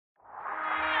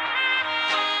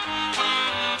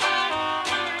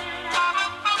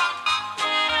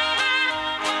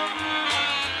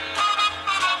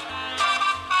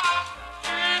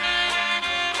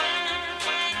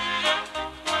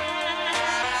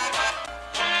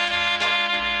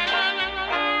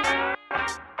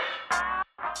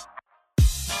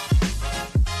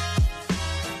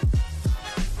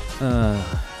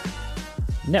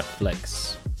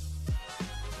Netflix.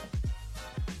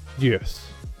 Yes.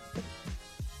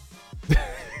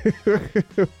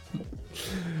 What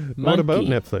Monkey. about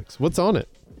Netflix? What's on it?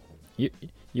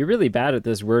 You're really bad at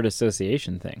this word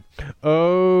association thing.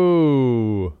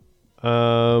 Oh,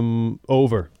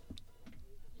 over.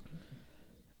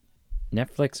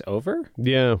 Netflix over?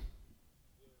 Yeah.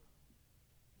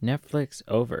 Netflix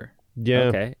over. Yeah.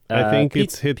 Okay. I think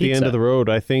it's hit the end pizza. of the road.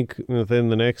 I think within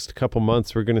the next couple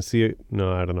months we're going to see it.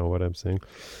 No, I don't know what I'm saying.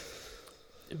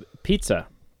 Pizza.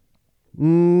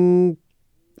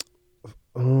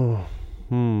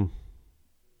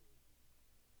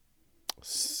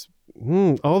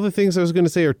 All the things I was going to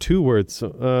say are two words.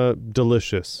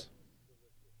 Delicious.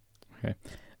 Okay.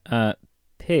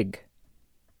 Pig.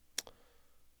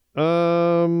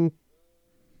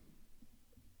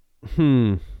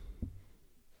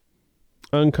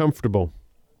 Uncomfortable.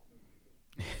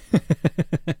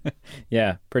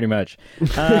 Yeah, pretty much.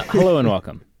 Hello and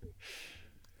welcome.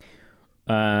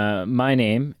 My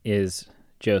name is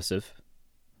Joseph.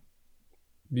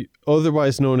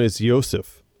 Otherwise known as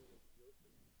Yosef.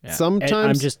 Yeah.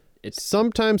 Sometimes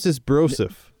sometimes it's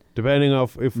Broseph, depending on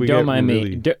if we don't get mind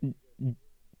really... me.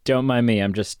 Don't mind me.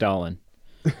 I'm just stalling.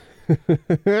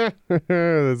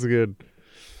 That's good.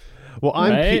 Well,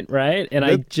 I'm right, and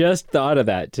I just thought of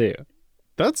that too.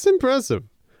 That's impressive.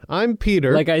 I'm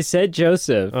Peter. Like I said,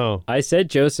 Joseph. Oh, I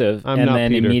said Joseph, I'm and not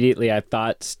then Peter. immediately I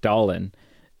thought Stalin,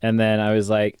 and then I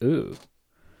was like, "Ooh,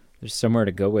 there's somewhere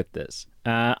to go with this."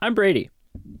 I'm Brady,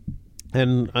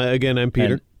 and again, I'm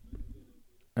Peter. And,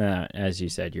 as you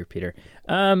said, you're Peter.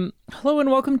 Hello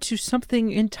and welcome to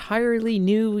something entirely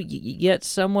new, yet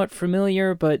somewhat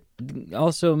familiar, but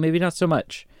also maybe not so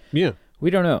much. Yeah. We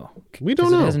don't know. We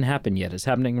don't know. It hasn't happened yet. It's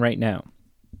happening right now.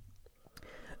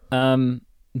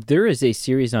 There is a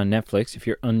series on Netflix, if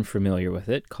you're unfamiliar with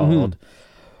it, called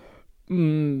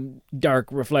Dark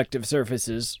Reflective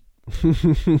Surfaces.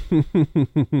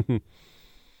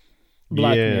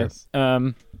 Black Yes.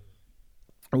 Mirror.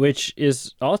 Which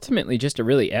is ultimately just a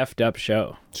really effed up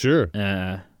show. Sure.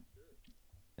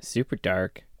 Super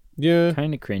dark. Yeah.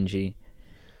 Kind of cringy.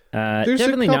 There's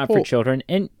Definitely not for children.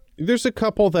 And there's a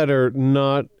couple that are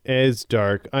not as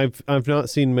dark. I've not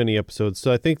seen many episodes,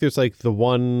 so I think there's like the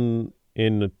one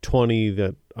in the 20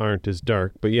 that aren't as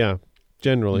dark. But yeah,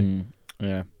 generally.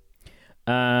 Yeah.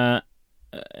 A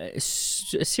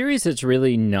series that's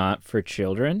really not for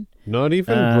children. Not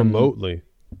even remotely.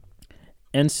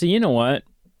 And so you know what?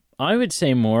 I would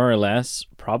say more or less,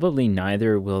 probably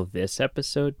neither will this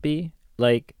episode be.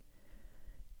 Like,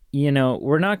 you know,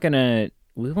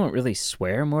 we won't really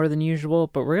swear more than usual,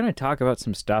 but we're going to talk about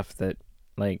some stuff that,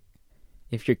 like,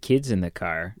 if your kid's in the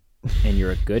car and you're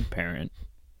a good parent,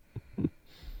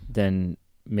 then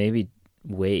maybe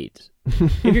wait.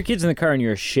 If your kid's in the car and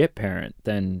you're a shit parent,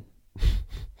 then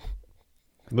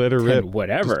let her rip.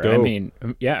 Whatever. Just go. I mean,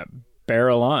 yeah,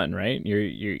 barrel on, right?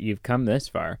 You've come this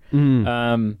far.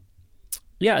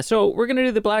 Yeah, so we're gonna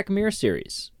do the Black Mirror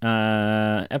series,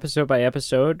 episode by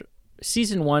episode,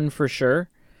 season 1 for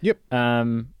sure. Yep.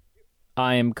 I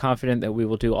am confident that we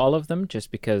will do all of them,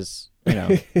 just because, you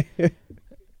know,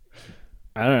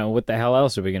 I don't know what the hell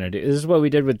else are we gonna do. This is what we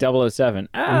did with 007.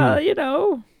 You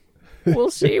know,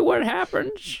 we'll see what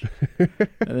happens,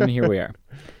 and then here we are.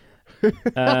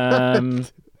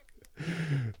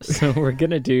 So we're going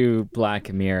to do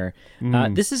Black Mirror.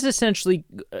 This is essentially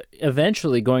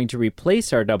eventually going to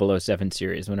replace our 007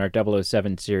 series when our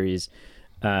 007 series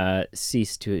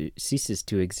ceases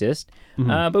to exist.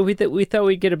 But we thought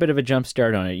we'd get a bit of a jump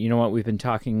start on it. You know what? We've been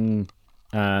talking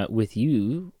with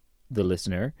you, the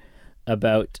listener,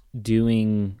 about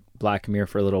doing Black Mirror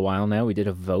for a little while now. We did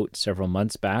a vote several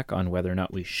months back on whether or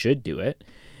not we should do it.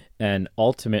 And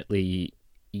ultimately,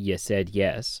 you said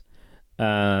yes.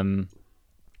 And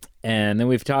then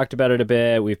we've talked about it a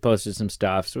bit. We've posted some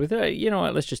stuff. So we thought, you know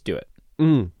what, let's just do it.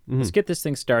 Let's get this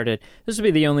thing started. This will be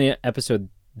the only episode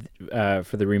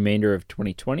for the remainder of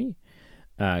 2020,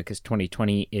 because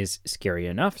 2020 is scary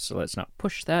enough. So let's not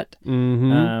push that.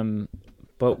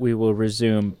 But we will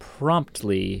resume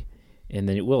promptly, and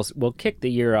then we'll kick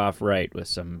the year off right with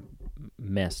some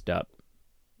messed up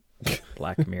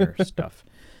Black Mirror stuff.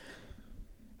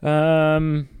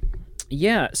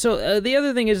 Yeah, so the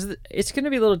other thing is it's going to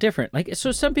be a little different. Like,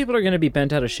 so some people are going to be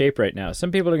bent out of shape right now.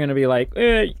 Some people are going to be like,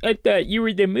 I thought you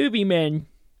were the movie man.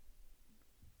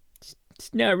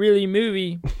 It's not really a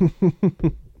movie.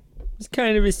 It's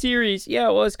kind of a series. Yeah,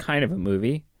 well, it's kind of a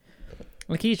movie.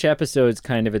 Like, each episode's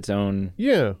kind of its own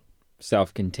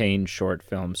self-contained short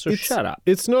film, so shut up.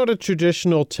 It's not a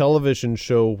traditional television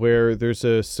show where there's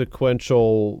a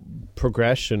sequential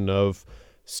progression of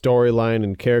storyline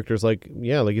and characters. Like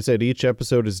you said, each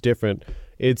episode is different.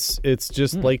 It's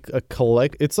just like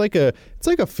it's like a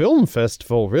film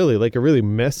festival, really, like a really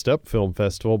messed up film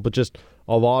festival, but just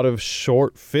a lot of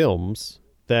short films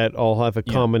that all have a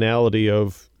commonality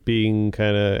of being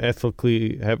kind of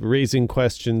ethically raising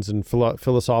questions and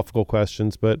philosophical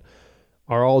questions, but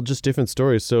are all just different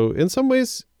stories. So in some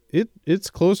ways,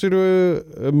 it's closer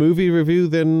to a movie review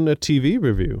than a TV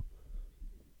review.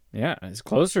 Yeah, it's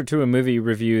closer to a movie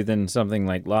review than something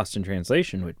like Lost in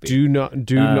Translation would be. No.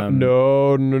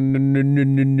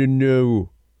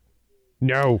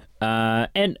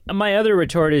 And my other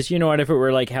retort is, what if it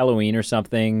were like Halloween or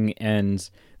something, and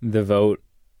the vote,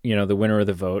 the winner of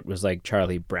the vote was like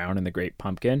Charlie Brown and the Great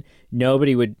Pumpkin?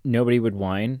 Nobody would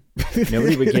whine.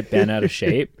 Nobody would get bent out of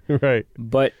shape. Right.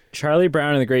 But Charlie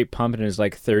Brown and the Great Pumpkin is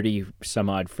like 30 some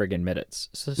odd friggin' minutes.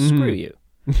 So screw you.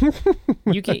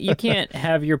 You can't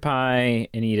have your pie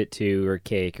and eat it too, or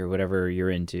cake, or whatever you're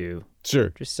into. Sure.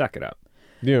 Just suck it up.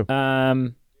 Yeah.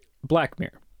 Black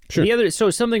Mirror. Sure.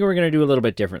 So something we're going to do a little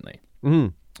bit differently. Mm-hmm.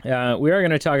 We are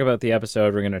going to talk about the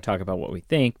episode. We're going to talk about what we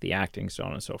think, the acting, so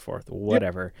on and so forth,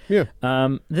 whatever. Yeah.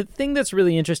 The thing that's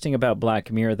really interesting about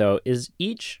Black Mirror, though, is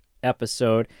each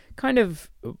episode kind of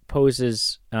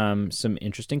poses some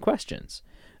interesting questions,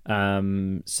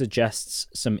 suggests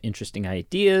some interesting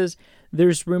ideas.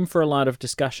 There's room for a lot of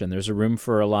discussion. There's a room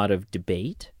for a lot of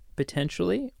debate,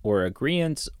 potentially, or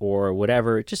agreeance, or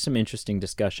whatever. Just some interesting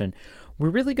discussion. We're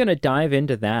really going to dive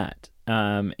into that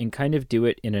and kind of do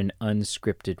it in an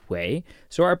unscripted way.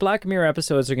 So our Black Mirror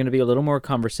episodes are going to be a little more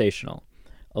conversational,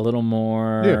 a little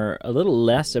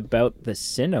less about the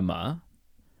cinema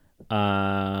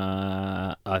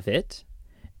of it,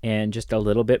 and just a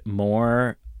little bit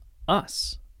more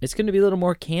us. It's going to be a little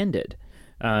more candid.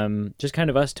 Just kind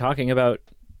of us talking about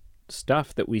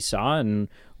stuff that we saw and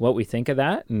what we think of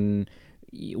that. And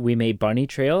we may bunny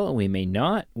trail, we may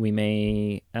not. We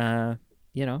may, I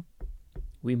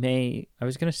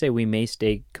was going to say we may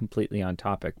stay completely on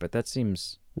topic, but that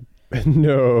seems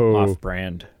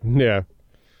off-brand. Yeah.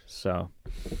 So,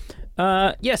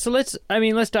 so let's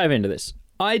dive into this.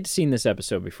 I'd seen this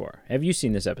episode before. Have you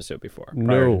seen this episode before?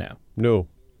 No.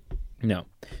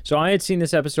 So I had seen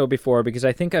this episode before because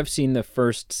I think I've seen the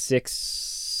first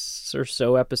 6 or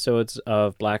so episodes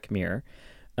of Black Mirror.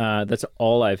 That's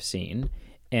all I've seen.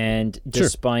 And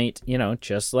despite,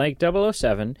 just like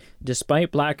 007,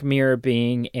 despite Black Mirror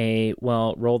being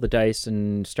roll the dice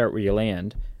and start where you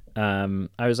land, I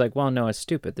was like, well, no, it's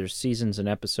stupid. There's seasons and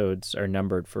episodes are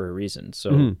numbered for a reason.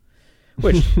 So,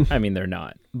 which, I mean, they're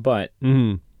not. But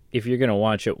if you're going to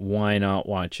watch it, why not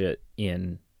watch it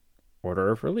in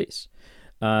order of release?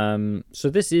 So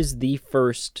this is the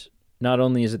first, not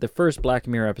only is it the first Black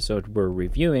Mirror episode we're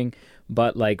reviewing,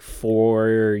 but like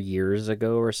 4 years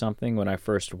ago or something, when I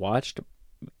first watched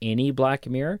any Black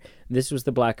Mirror, this was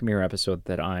the Black Mirror episode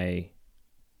that I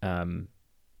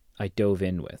dove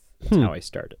in with. That's how I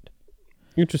started.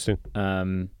 Interesting.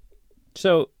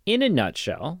 So in a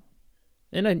nutshell,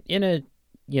 in a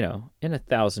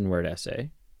 1,000-word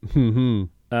essay,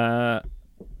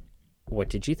 what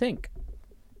did you think?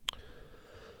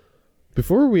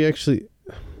 Before we actually,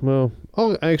 I'll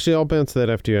answer that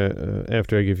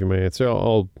after I give you my answer.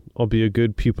 I'll be a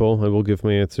good pupil. I will give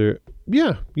my answer.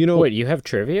 Yeah, Wait, you have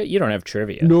trivia? You don't have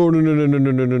trivia. No.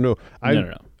 No.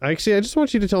 Actually, I just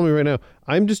want you to tell me right now.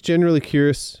 I'm just generally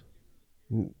curious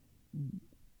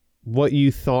what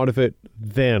you thought of it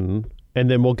then, and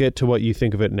then we'll get to what you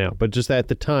think of it now. But just at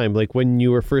the time, like when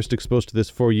you were first exposed to this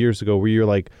 4 years ago, were you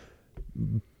like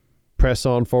press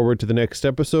on forward to the next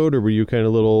episode, or were you kind of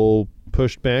a little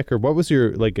pushed back, or what was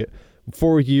your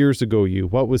 4 years ago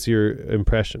what was your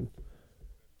impression?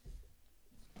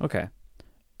 Okay.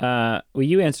 Well,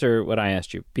 you answer what I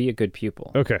asked you. Be a good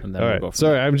pupil. Okay. And then all right.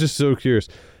 Sorry, I'm just so curious.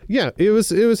 Yeah, it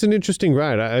was an interesting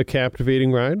ride, a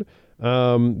captivating ride.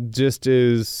 Just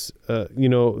as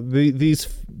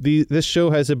this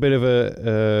show has a bit of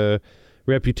a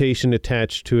reputation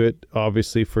attached to it,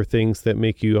 obviously, for things that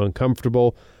make you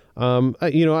uncomfortable.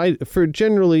 I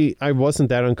wasn't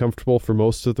that uncomfortable for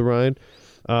most of the ride.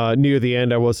 Near the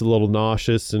end, I was a little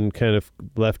nauseous and kind of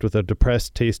left with a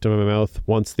depressed taste in my mouth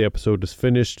once the episode was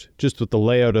finished. Just with the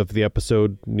layout of the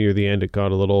episode near the end, it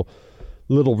got a little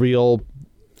real.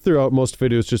 Throughout most of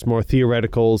it, it was just more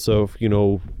theoreticals of,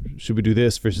 should we do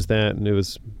this versus that? And it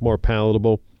was more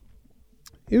palatable.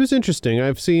 It was interesting.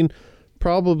 I've seen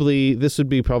this would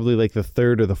be probably like the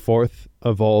 3rd or the 4th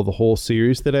of all the whole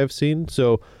series that I've seen.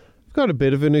 So I've got a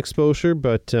bit of an exposure,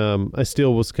 but I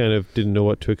still was didn't know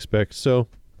what to expect. So,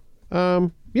 I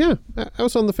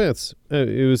was on the fence.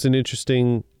 It was an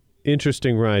interesting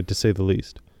ride, to say the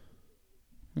least.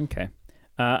 Okay.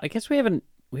 I guess we haven't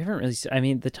really. I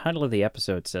mean, the title of the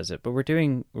episode says it, but we're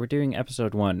doing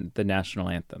episode 1, the national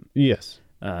anthem. Yes.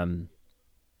 In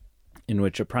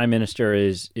which a prime minister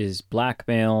is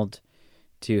blackmailed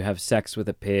to have sex with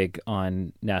a pig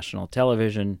on national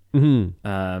television.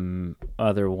 Mm-hmm.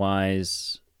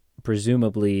 Otherwise,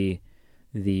 presumably,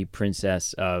 the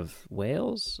Princess of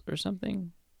Wales or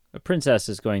something. A princess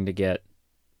is going to get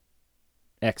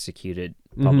executed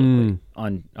publicly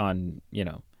on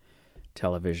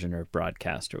television or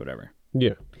broadcast or whatever.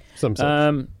 Yeah, some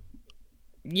such.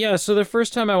 Yeah. So the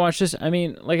first time I watched this, I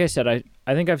mean, like I said, I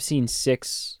think I've seen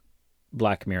 6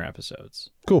 Black Mirror episodes.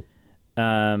 Cool.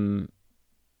 And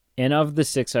of the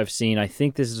 6 I've seen, I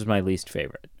think this is my least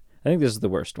favorite. I think this is the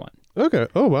worst one. Okay.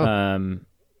 Oh wow.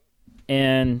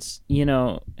 And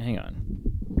hang on,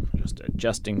 just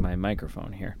adjusting my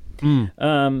microphone here.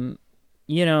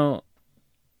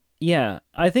 Yeah,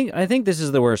 I think this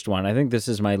is the worst one. I think this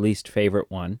is my least favorite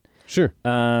one. Sure.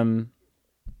 And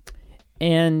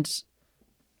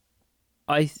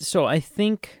I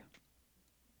think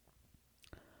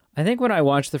when I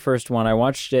watched the first one, I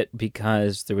watched it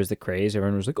because there was the craze.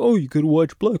 Everyone was like, "Oh, you could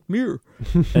watch Black Mirror,"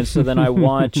 and so then I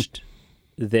watched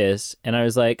this, and I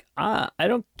was like, I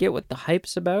don't get what the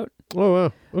hype's about. Oh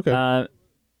wow. Okay.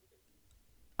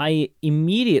 I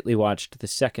immediately watched the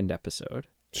second episode.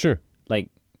 Sure. Like,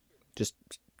 just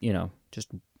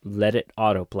let it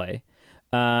autoplay.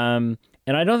 And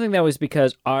I don't think that was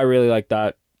because I really like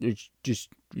that. Just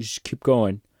keep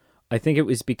going. I think it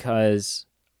was because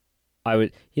I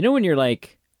would, when you're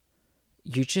like,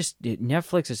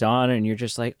 Netflix is on and you're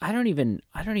just like, I don't even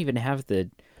have the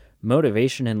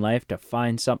motivation in life to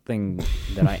find something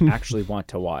that I actually want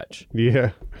to watch.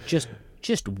 Yeah. Just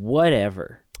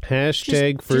whatever.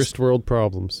 Hashtag first world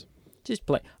problems. Just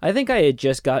play. I think I had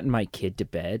just gotten my kid to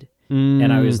bed,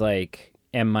 and I was like,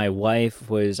 and my wife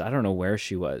was, I don't know where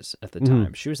she was at the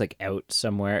time. She was like out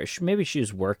somewhere. Maybe she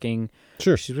was working.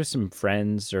 Sure. She was with some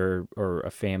friends or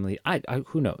a family. I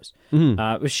who knows?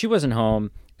 But she wasn't home,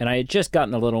 and I had just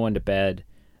gotten the little one to bed.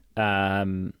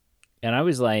 And I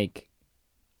was like,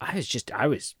 I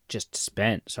was just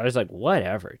spent. So I was like,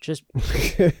 whatever. Just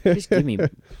give me.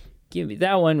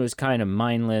 That one was kind of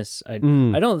mindless. I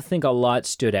don't think a lot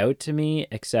stood out to me,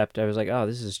 except I was like, oh,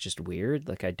 this is just weird.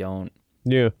 Like, I don't.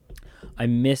 Yeah. I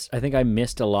think I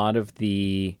missed a lot of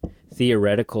the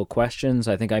theoretical questions.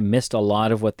 I think I missed a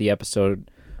lot of what the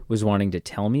episode was wanting to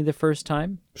tell me the first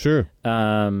time. Sure.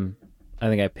 I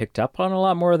think I picked up on a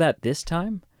lot more of that this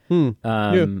time.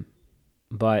 Yeah.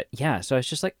 But yeah, so I was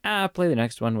just like, play the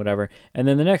next one, whatever. And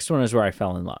then the next one is where I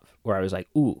fell in love, where I was like,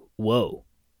 ooh, whoa.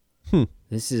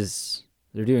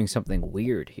 They're doing something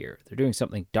weird here. They're doing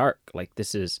something dark. Like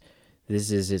this is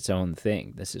its own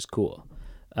thing. This is cool.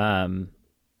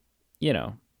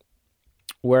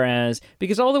 Whereas,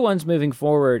 because all the ones moving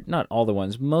forward, not all the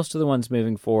ones, most of the ones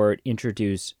moving forward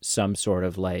introduce some sort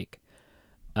of like,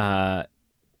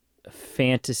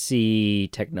 fantasy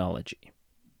technology.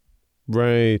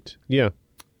 Right. Yeah.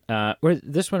 Where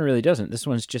this one really doesn't. This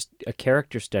one's just a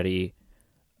character study.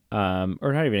 Or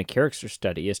not even a character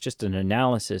study. It's just an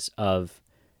analysis of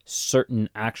certain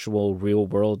actual real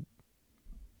world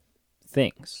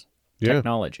things,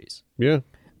 technologies. Yeah.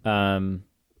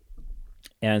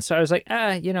 And so I was like,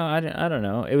 I don't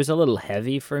know. It was a little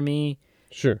heavy for me.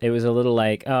 Sure. It was a little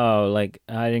like, I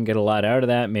didn't get a lot out of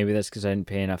that. Maybe that's because I didn't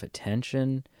pay enough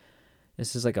attention.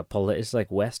 This is like it's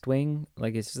like West Wing.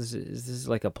 Like, is this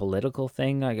like a political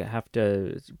thing? I have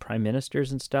to prime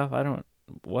ministers and stuff.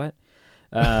 What?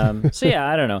 So yeah,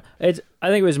 I don't know. I think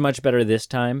it was much better this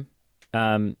time.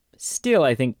 Still,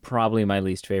 I think probably my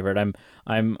least favorite.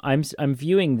 I'm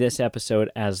viewing this episode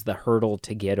as the hurdle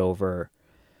to get over,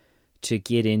 to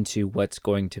get into what's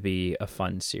going to be a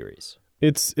fun series.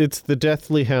 It's the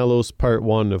Deathly Hallows Part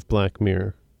 1 of Black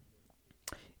Mirror.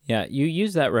 Yeah, you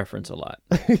use that reference a lot.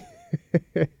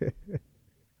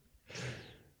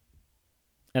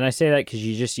 And I say that because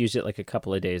you just used it like a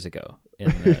couple of days ago in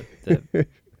the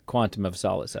Quantum of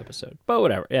Solace episode. But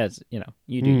whatever. Yeah, it's,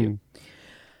 you do you.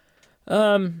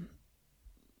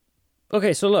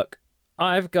 Okay, so look,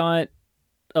 I've got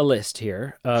a list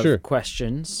here of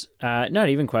questions. Not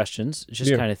even questions,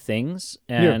 just kind of things.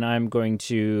 And I'm going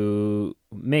to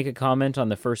make a comment on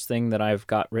the first thing that I've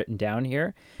got written down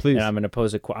here. Please. And I'm going to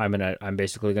pose I'm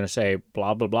basically going to say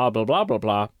blah blah blah blah blah blah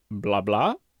blah blah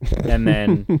blah, and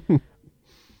then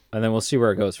we'll see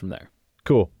where it goes from there.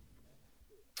 Cool.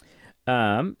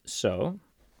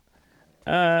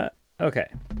 Okay.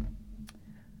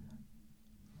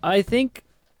 I think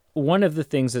one of the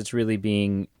things that's really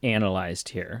being analyzed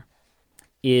here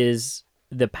is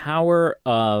the power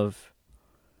of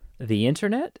the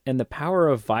internet and the power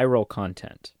of viral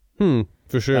content.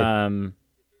 For sure.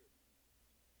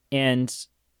 And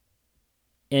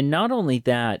not only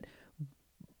that,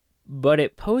 but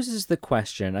it poses the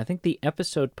question. I think the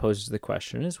episode poses the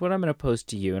question, is what I'm going to pose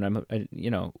to you, and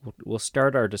we'll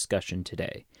start our discussion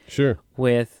today. Sure.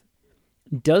 With,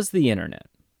 does viral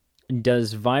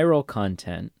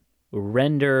content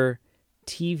render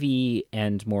TV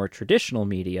and more traditional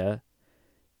media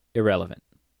irrelevant?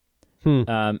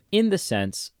 In the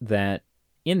sense that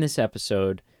in this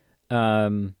episode,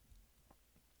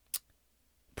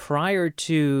 prior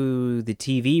to the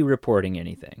TV reporting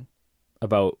anything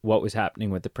about what was happening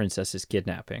with the princess's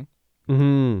kidnapping,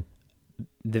 the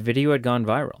video had gone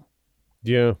viral.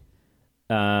 Yeah.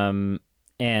 And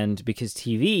because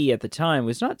TV at the time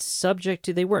was not subject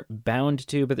to, they weren't bound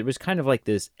to, but there was kind of like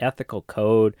this ethical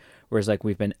code, whereas like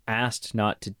we've been asked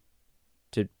not to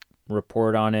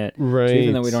report on it. Right. So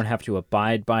even though we don't have to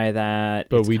abide by that,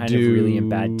 but it's we kind do. of really in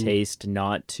bad taste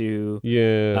not to.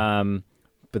 Yeah.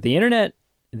 But the internet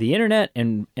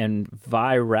and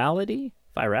virality,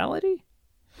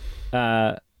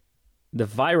 the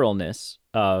viralness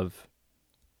of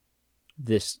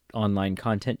this online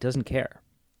content doesn't care.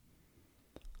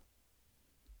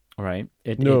 All right.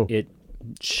 It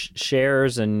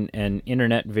shares and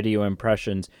internet video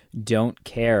impressions don't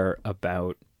care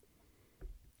about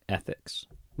ethics.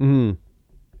 No.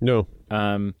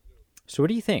 So what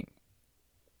do you think?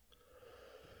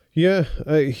 Yeah,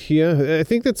 I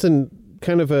think that's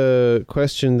kind of a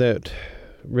question that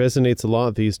resonates a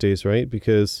lot these days, right?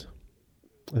 Because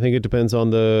I think it depends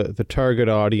on the target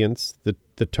audience,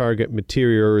 the target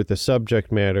material, or the subject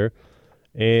matter,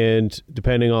 and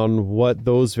depending on what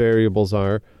those variables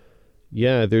are,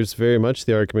 yeah, there's very much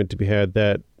the argument to be had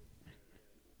that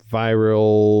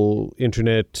viral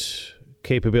internet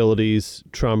capabilities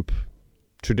trump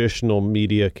traditional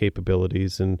media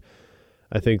capabilities. And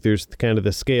I think there's kind of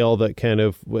the scale that kind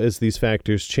of, as these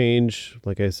factors change,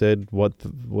 like I said, what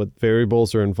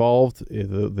variables are involved,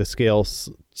 the scale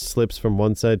slips from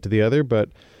one side to the other. But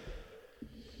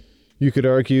you could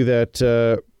argue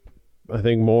that I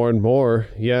think more and more,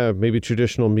 yeah, maybe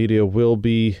traditional media will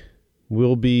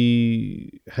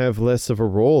have less of a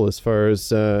role as far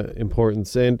as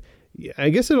importance. And I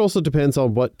guess it also depends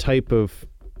on what type of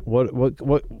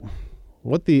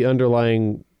what the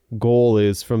underlying goal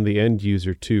is from the end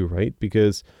user too, right?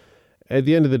 Because at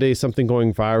the end of the day, something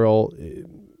going viral,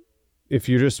 if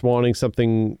you're just wanting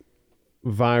something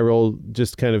viral,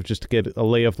 just to get a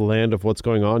lay of the land of what's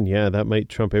going on, yeah, that might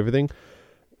trump everything.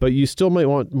 But you still might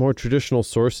want more traditional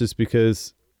sources,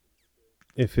 because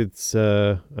if it's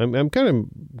I'm kind of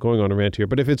going on a rant here,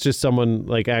 but if it's just someone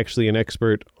like actually an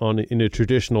expert in a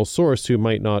traditional source who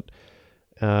might not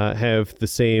have the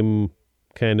same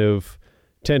kind of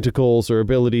tentacles or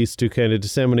abilities to kind of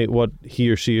disseminate what he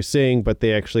or she is saying, but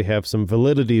they actually have some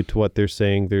validity to what they're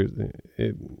saying.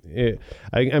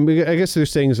 I guess they're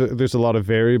saying there's a lot of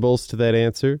variables to that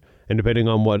answer, and depending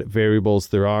on what variables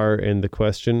there are in the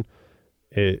question,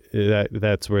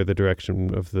 that's where the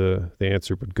direction of the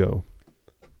answer would go.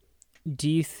 Do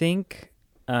you think,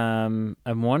 I'm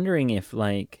wondering if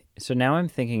so now I'm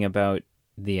thinking about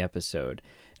the episode,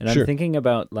 and Sure. I'm thinking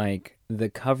about the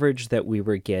coverage that we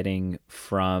were getting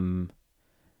from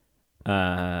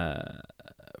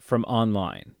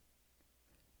online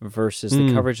versus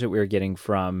the coverage that we were getting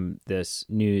from this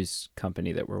news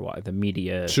company that the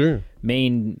media, Sure.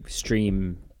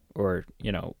 mainstream, or,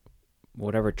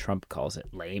 whatever Trump calls it,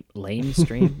 lame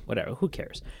stream, whatever, who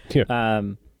cares? Yeah.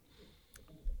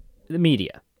 The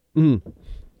media. And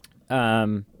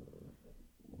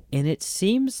it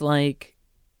seems like,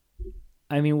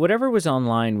 whatever was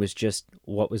online was just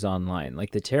what was online.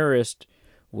 Like the terrorist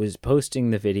was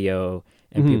posting the video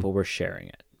and people were sharing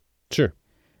it. Sure.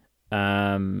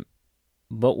 But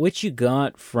what you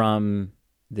got from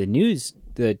the news,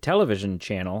 the television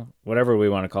channel, whatever we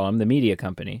want to call them, the media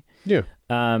company, Yeah.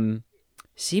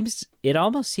 it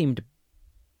almost seemed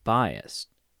biased.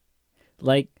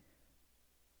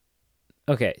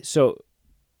 Okay, so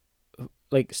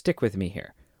stick with me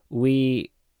here.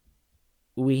 We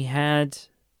had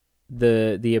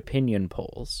the opinion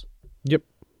polls. Yep.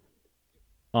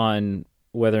 On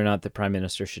whether or not the prime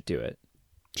minister should do it.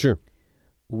 Sure.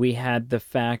 We had the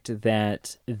fact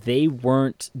that they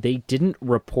didn't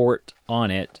report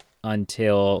on it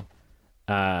until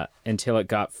it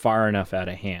got far enough out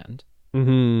of hand.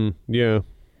 Yeah.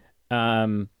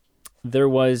 There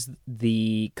was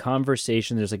the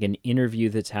conversation. There's an interview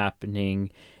that's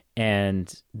happening,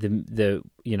 and the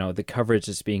coverage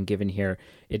that's being given here,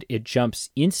 it jumps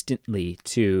instantly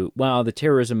to, well, the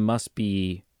terrorism must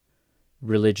be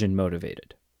religion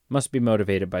motivated, Must be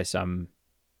motivated by some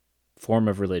form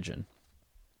of religion.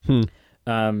 And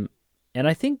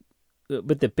I think,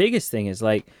 but the biggest thing is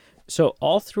like, so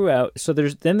all throughout, so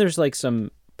there's like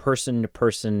some person to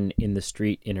person in the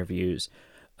street interviews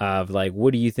of like,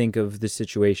 what do you think of the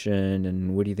situation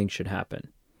and what do you think should happen?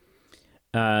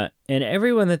 And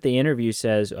everyone that they interview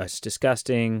says, oh, it's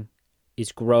disgusting,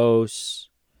 it's gross,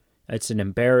 it's an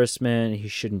embarrassment, he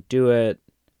shouldn't do it,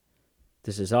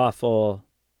 this is awful,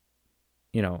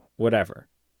 whatever.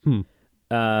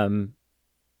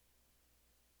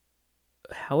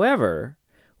 However,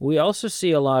 we also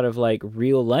see a lot of like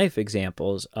real life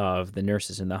examples of the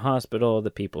nurses in the hospital,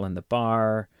 the people in the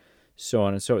bar, so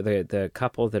on and so forth, the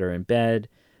couple that are in bed.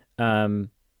 And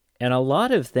a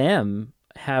lot of them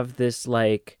have this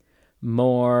like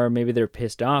more, maybe they're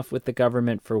pissed off with the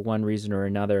government for one reason or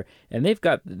another. And they've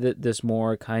got this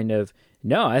more kind of,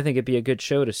 no, I think it'd be a good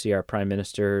show to see our prime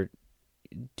minister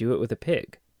do it with a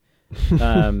pig.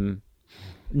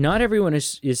 Not everyone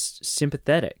is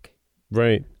sympathetic.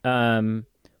 Right.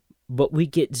 But we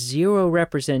get zero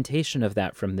representation of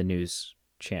that from the news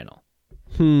channel.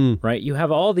 Right? You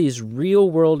have all these real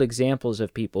world examples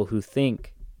of people who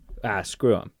think,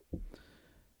 screw them.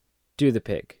 Do the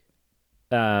pig.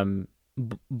 But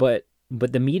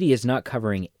the media is not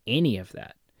covering any of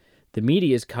that. The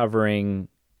media is covering,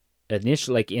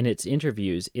 initially, like in its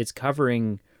interviews, it's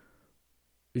covering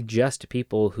just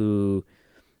people who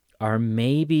are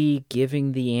maybe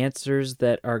giving the answers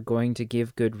that are going to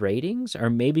give good ratings, are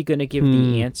maybe going to give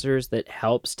the answers that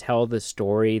helps tell the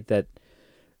story that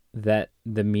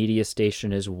the media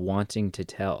station is wanting to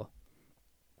tell.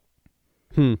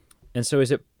 And so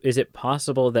is it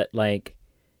possible that like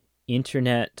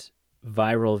internet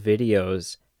viral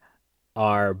videos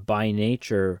are by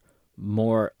nature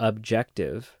more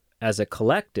objective, as a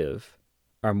collective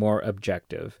are more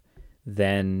objective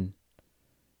than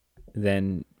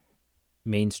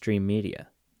mainstream media?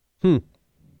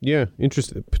 Yeah,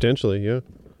 interesting. Potentially, yeah.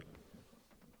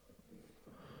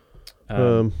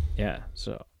 Yeah,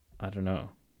 so I don't know.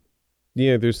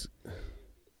 Yeah, there's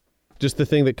just the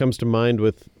thing that comes to mind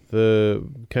with the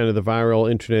kind of the viral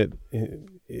internet.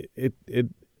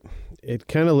 It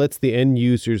kind of lets the end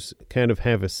users kind of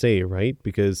have a say, right?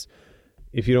 Because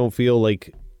if you don't feel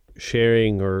like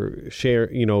sharing,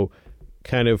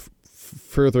 kind of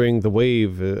furthering the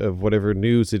wave of whatever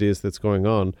news it is that's going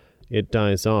on, it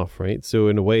dies off, right? So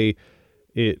in a way,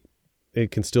 it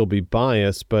can still be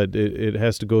biased, but it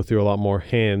has to go through a lot more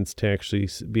hands to actually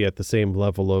be at the same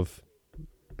level of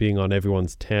being on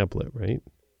everyone's tablet, right?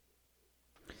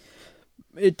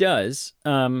 It does.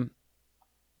 Well,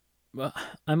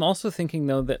 I'm also thinking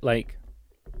though that like,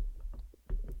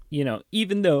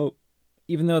 even though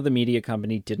the media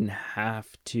company didn't have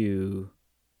to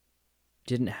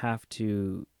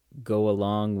go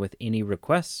along with any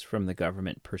requests from the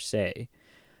government per se,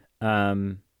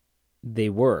 they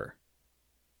were.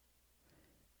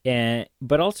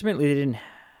 But ultimately they didn't,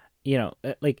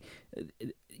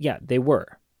 they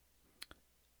were.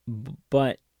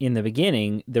 But in the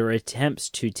beginning, there were attempts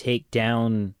to take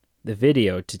the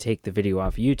video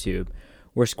off YouTube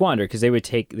were squandered because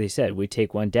they said we'd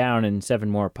take one down and 7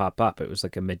 more pop up. It was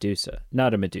like a Medusa,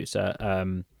 not a Medusa.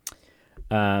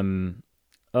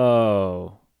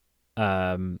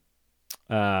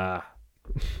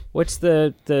 What's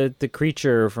the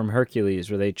creature from Hercules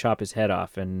where they chop his head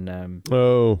off and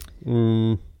oh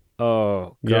gosh.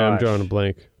 Yeah, I'm drawing a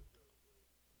blank.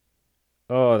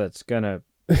 Oh, that's gonna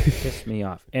piss me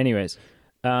off. Anyways,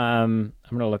 I'm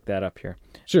gonna look that up here.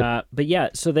 Sure. But yeah,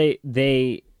 so they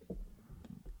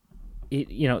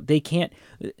can't,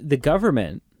 the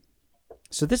government.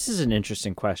 So this is an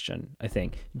interesting question, I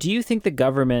think. Do you think the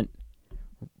government,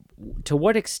 to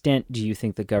what extent do you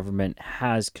think the government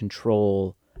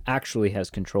actually has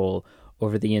control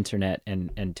over the internet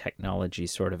and technology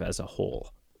sort of as a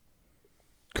whole?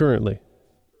 Currently.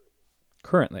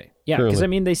 Yeah, because I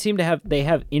mean, they seem to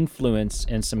have influence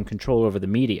and some control over the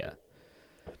media.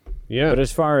 Yeah. But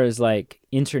as far as like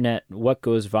internet, what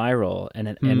goes viral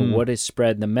and what is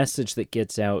spread, the message that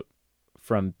gets out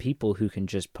from people who can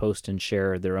just post and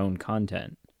share their own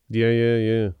content.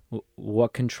 Yeah.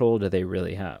 What control do they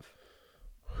really have?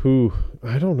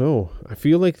 I don't know. I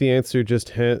feel like the answer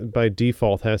just by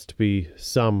default has to be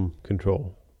some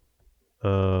control.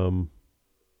 But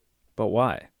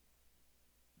why?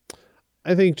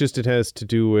 I think just it has to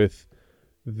do with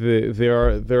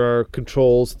there are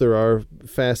controls, there are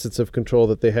facets of control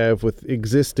that they have with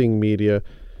existing media,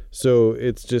 so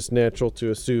it's just natural to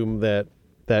assume that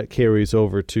carries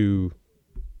over to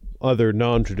other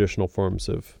non-traditional forms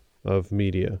of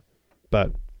media.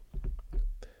 But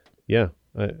yeah,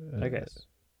 I guess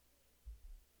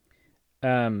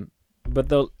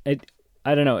But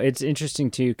I don't know. It's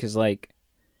interesting too because like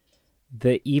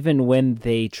even when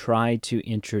they try to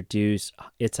introduce,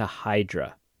 it's a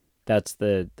Hydra. That's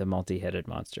the multi-headed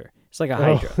monster. It's like a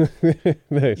Hydra. Oh.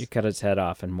 Nice. You cut its head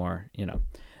off and more.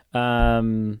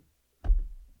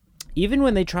 Even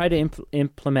when they try to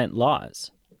implement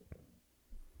laws,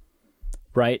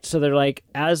 right? So they're like,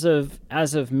 as of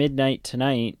midnight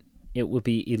tonight, it will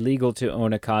be illegal to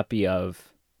own a copy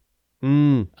of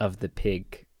the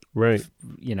pig, right?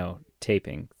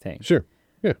 Taping thing. Sure.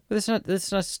 Yeah. But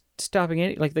that's not stopping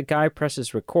it. Like the guy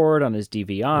presses record on his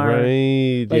DVR.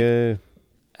 Right. Like, yeah.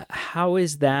 How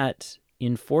is that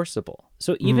enforceable?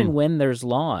 So even when there's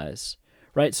laws,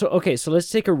 right? So okay, so let's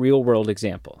take a real world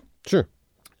example. Sure.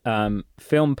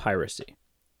 Film piracy.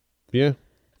 Yeah.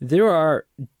 There are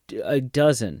a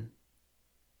dozen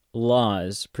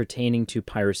laws pertaining to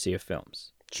piracy of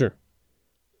films. Sure.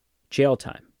 Jail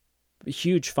time,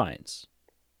 huge fines.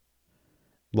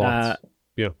 Lots.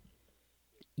 Yeah.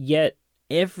 Yet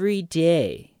every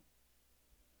day,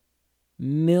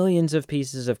 millions of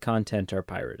pieces of content are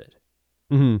pirated.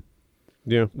 Mm-hmm.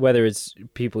 Yeah. Whether it's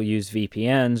people use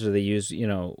VPNs or they use,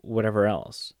 whatever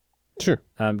else. Sure.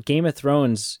 Game of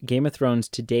Thrones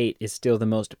to date is still the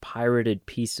most pirated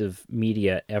piece of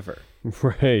media ever.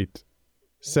 Right.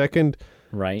 Second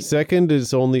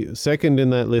in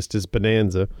that list is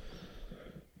Bonanza.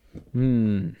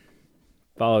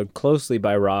 Followed closely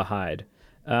by Rawhide.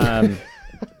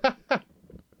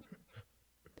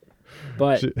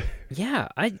 But yeah,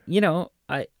 I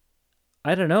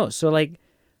don't know. So like,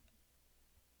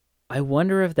 I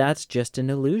wonder if that's just an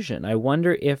illusion. I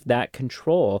wonder if that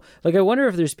control, like, I wonder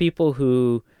if there's people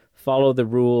who follow the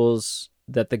rules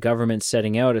that the government's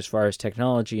setting out as far as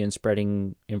technology and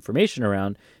spreading information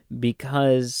around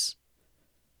because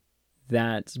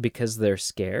they're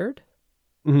scared.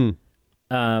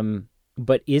 Mm-hmm.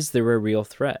 But is there a real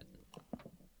threat?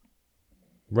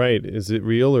 Right. Is it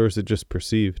real or is it just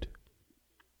perceived?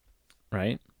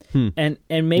 Right. And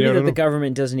maybe that the know.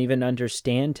 government doesn't even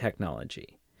understand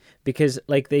technology. Because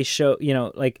like they show,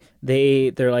 like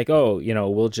they're like, oh,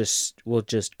 we'll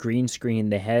just green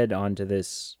screen the head onto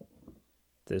this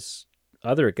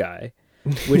other guy,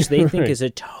 which they think is a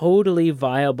totally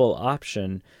viable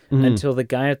option until the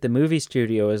guy at the movie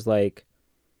studio is like,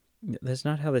 that's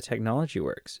not how the technology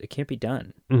works. It can't be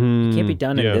done. It can't be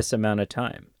done in this amount of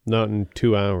time. Not in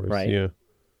 2 hours. Right. Yeah.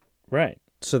 Right.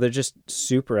 So they're just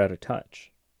super out of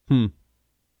touch. Yeah.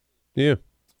 Yeah,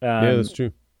 that's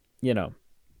true.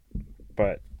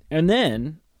 But and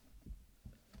then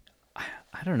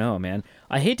I don't know, man.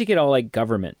 I hate to get all like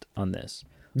government on this,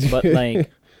 but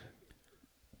like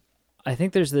I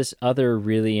think there's this other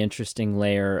really interesting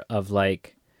layer of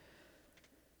like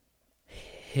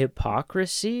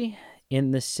hypocrisy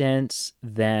in the sense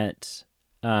that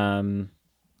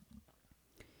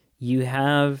you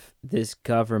have this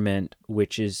government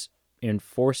which is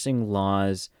enforcing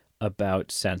laws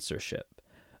about censorship,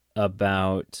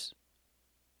 about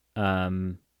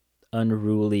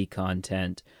unruly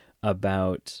content,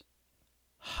 about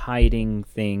hiding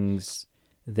things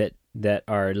that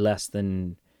are less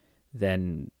than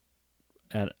I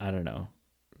don't know,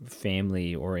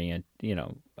 family orient,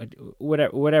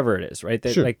 whatever it is, right?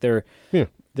 Sure. Like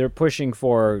they're pushing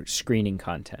for screening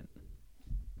content.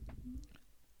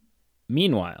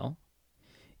 Meanwhile,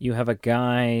 you have a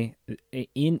guy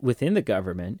within the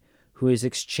government who is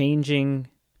exchanging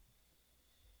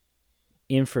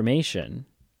information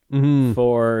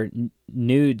for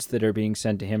nudes that are being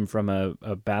sent to him from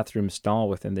a bathroom stall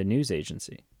within the news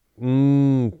agency.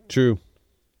 True.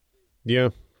 Yeah.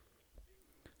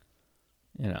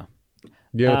 Yeah,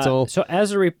 it's all. So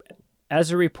as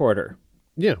a reporter,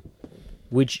 Yeah.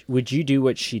 would you do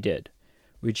what she did?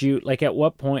 Would you, like, at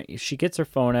what point she gets her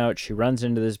phone out, she runs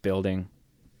into this building,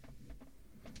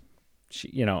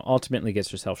 she ultimately gets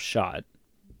herself shot.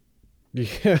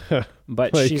 Yeah.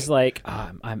 But she's like,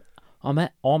 I'm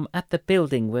at the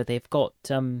building where they've got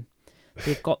the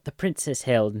princess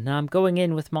held, and I'm going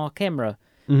in with my camera,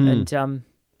 and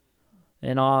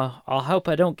I'll hope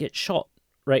I don't get shot,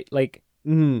 right? Like,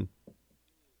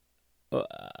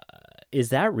 is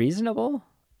that reasonable?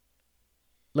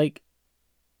 Like,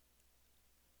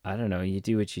 I don't know. You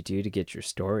do what you do to get your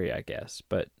story, I guess.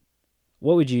 But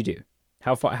what would you do?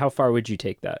 How far would you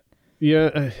take that?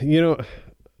 Yeah,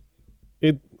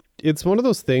 it's one of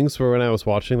those things where when I was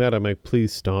watching that, I'm like,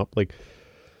 please stop. Like,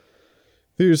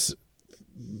 there's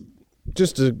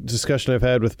just a discussion I've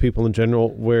had with people in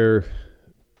general where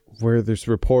there's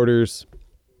reporters,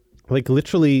 like,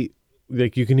 literally,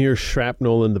 like, you can hear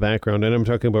shrapnel in the background, and I'm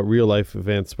talking about real life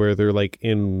events where they're like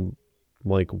in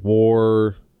like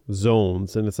war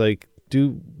zones, and it's like,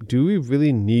 do we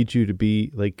really need you to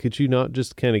be like? Could you not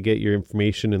just kind of get your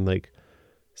information and like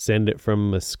send it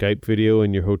from a Skype video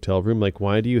in your hotel room? Like,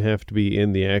 why do you have to be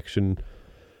in the action?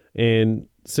 And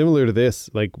similar to this,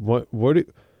 like,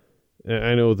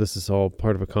 I know this is all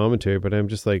part of a commentary, but I'm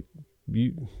just like,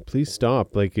 you please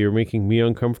stop. Like, you're making me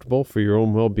uncomfortable for your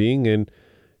own well-being, and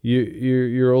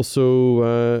you're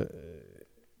also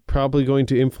probably going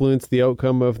to influence the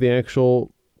outcome of the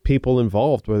actual people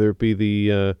involved, whether it be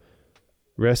the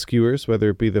rescuers, whether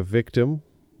it be the victim.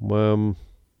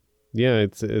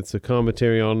 It's a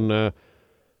commentary on I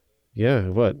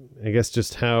guess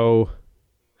just how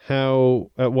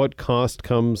at what cost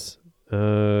comes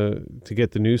to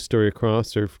get the news story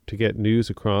across, or to get news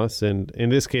across. And in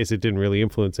this case, it didn't really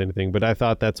influence anything, but I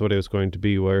thought that's what it was going to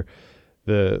be, where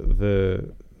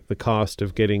the cost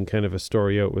of getting kind of a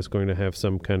story out was going to have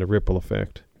some kind of ripple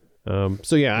effect. Right.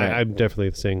 I'm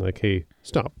definitely saying like, hey,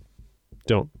 stop,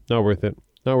 not worth it.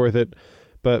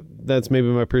 But that's maybe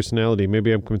my personality.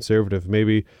 Maybe I'm conservative.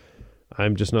 Maybe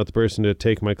I'm just not the person to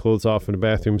take my clothes off in a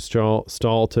bathroom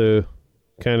stall to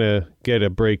kind of get a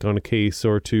break on a case,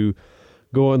 or to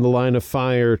go in the line of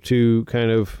fire to kind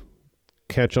of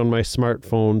catch on my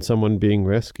smartphone someone being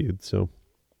rescued. So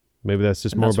maybe that's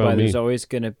just more about me.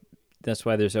 That's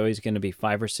why there's always going to be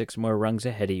 5 or 6 more rungs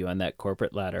ahead of you on that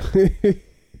corporate ladder.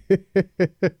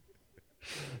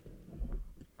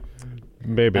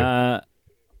 Maybe.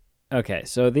 Okay,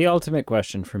 so the ultimate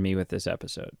question for me with this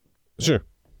episode. Sure.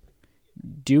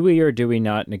 Do we or do we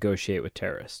not negotiate with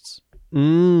terrorists?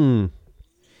 And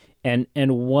at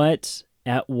what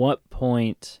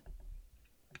point,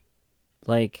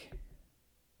 like,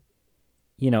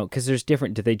 because there's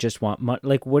different, do they just want money?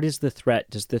 Like, what is the threat?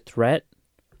 Does the threat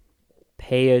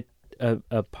pay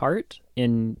a part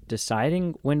in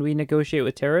deciding when we negotiate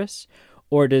with terrorists?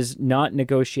 Or does not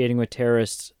negotiating with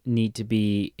terrorists need to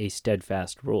be a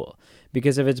steadfast rule?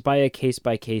 Because if it's by a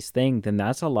case-by-case thing, then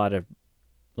that's a lot of,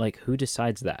 like, who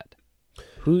decides that?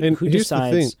 Who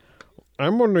decides? The thing.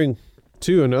 I'm wondering,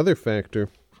 too, another factor,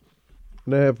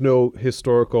 and I have no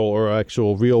historical or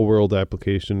actual real-world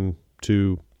application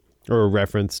to, or a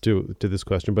reference to this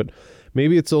question, but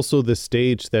maybe it's also the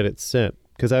stage that it's set.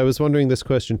 Because I was wondering this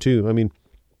question, too. I mean,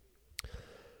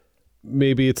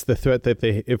 maybe it's the threat that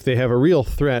if they have a real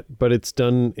threat, but it's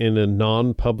done in a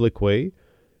non-public way,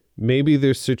 maybe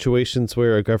there's situations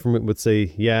where a government would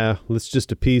say, yeah, let's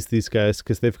just appease these guys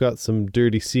because they've got some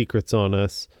dirty secrets on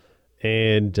us.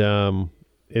 And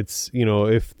it's,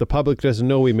 if the public doesn't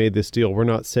know we made this deal, we're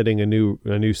not setting a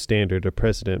new standard, a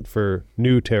precedent for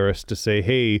new terrorists to say,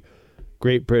 hey,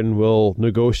 Great Britain will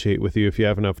negotiate with you if you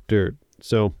have enough dirt.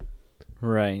 So,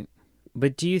 right.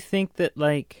 But do you think that,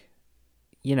 like,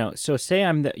 so say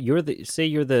you're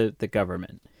the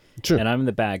government, sure, and I'm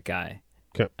the bad guy,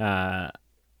 okay,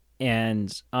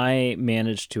 and I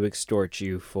managed to extort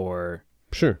you for,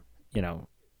 sure,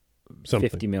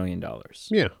 something. $50 million,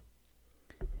 yeah,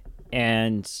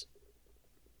 and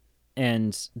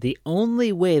the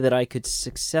only way that I could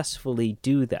successfully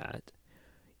do that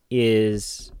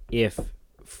is if,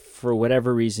 for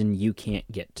whatever reason, you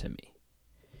can't get to me.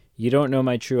 You don't know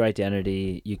my true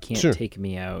identity. You can't take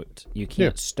me out. You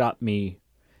can't stop me.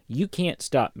 You can't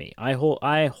stop me. I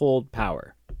hold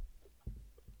power.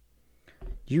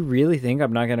 You really think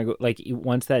I'm not going to go, like,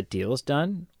 once that deal's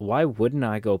done, why wouldn't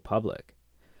I go public?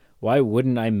 Why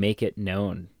wouldn't I make it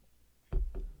known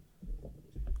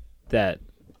that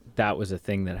was a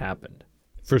thing that happened?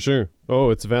 For sure. Oh,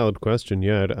 it's a valid question.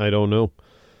 Yeah, I don't know.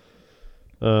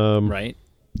 Right?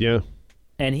 Yeah.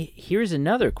 And here's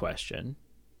another question.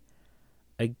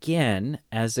 Again,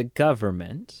 as a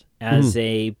government, as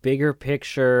a bigger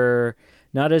picture,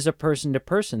 not as a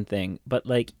person-to-person thing, but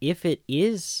like if it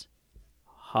is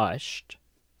hushed,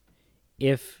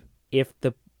 if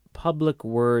the public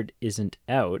word isn't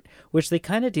out, which they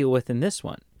kind of deal with in this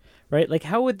one, right? Like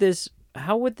how would this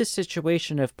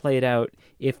situation have played out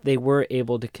if they were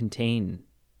able to contain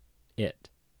it?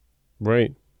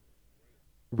 Right.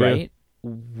 Right? Yeah.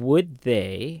 Would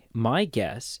they, my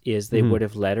guess is they would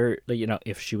have let her,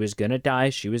 if she was going to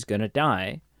die, she was going to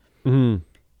die. Mm-hmm.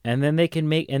 And then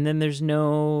and then there's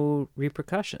no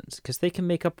repercussions because they can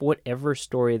make up whatever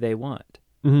story they want.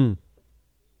 Mm-hmm.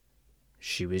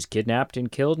 She was kidnapped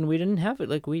and killed and we didn't have it.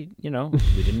 Like we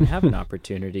didn't have an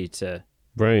opportunity to.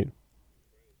 Right.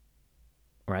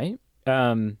 Right.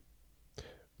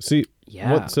 See,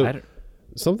 yeah.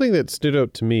 Something that stood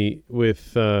out to me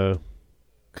with,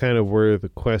 kind of where the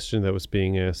question that was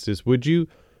being asked is, would you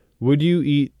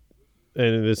eat,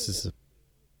 and this is a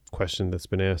question that's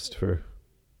been asked for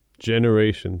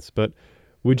generations, but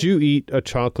Would you eat a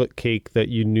chocolate cake that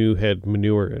you knew had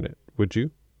manure in it? Would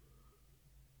you?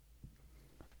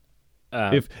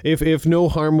 If no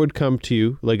harm would come to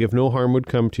you, like if no harm would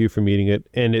come to you from eating it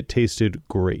and it tasted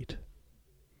great.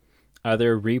 Are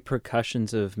there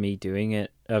repercussions of me doing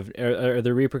it? Are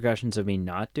there repercussions of me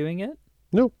not doing it?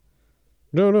 No.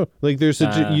 Like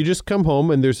you just come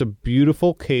home and there's a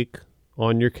beautiful cake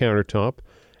on your countertop,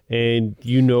 and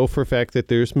you know for a fact that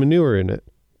there's manure in it,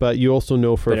 but you also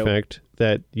know for a fact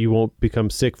that you won't become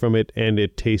sick from it, and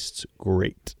it tastes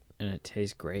great. And it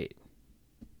tastes great.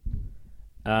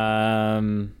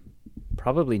 Probably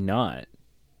not.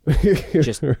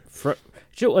 just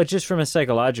from a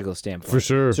psychological standpoint. For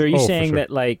sure. So are you saying that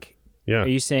like? Yeah. Are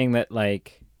you saying that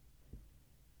like?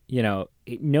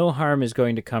 No harm is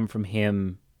going to come from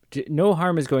him. No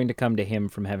harm is going to come to him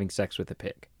from having sex with a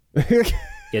pig.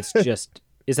 It's just.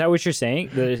 Is that what you're saying?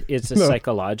 That it's a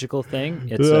psychological thing?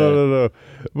 No.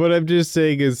 What I'm just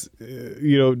saying is,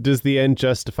 does the end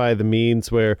justify the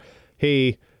means? Where,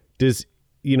 hey,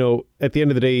 at the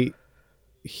end of the day,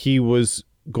 he was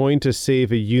going to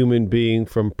save a human being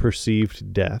from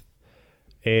perceived death.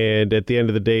 And at the end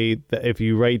of the day, if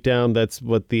you write down that's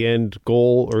what the end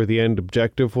goal or the end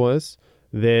objective was,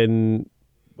 then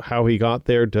how he got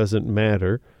there doesn't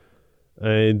matter.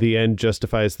 And the end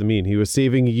justifies the mean. He was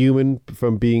saving a human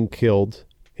from being killed,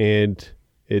 and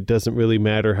it doesn't really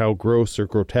matter how gross or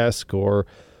grotesque or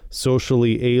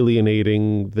socially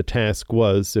alienating the task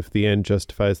was if the end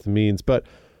justifies the means. But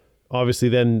obviously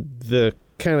then the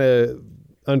kind of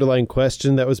underlying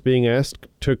question that was being asked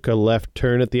took a left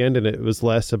turn at the end, and it was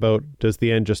less about does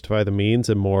the end justify the means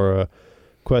and more a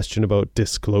question about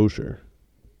disclosure.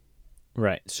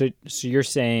 So you're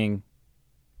saying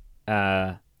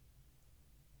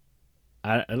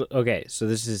okay, so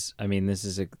this is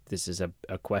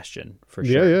a question for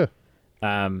sure.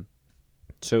 Yeah.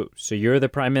 So you're the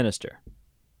prime minister.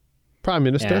 Prime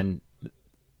minister.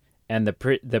 And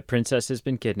the princess has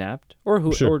been kidnapped, or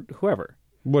whoever.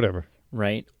 Whatever.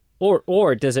 Right?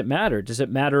 Or does it matter? Does it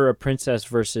matter a princess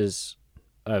versus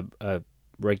a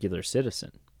regular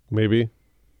citizen? Maybe.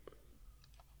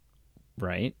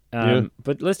 Right?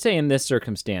 But let's say in this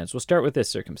circumstance, we'll start with this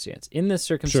circumstance. In this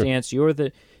circumstance, sure.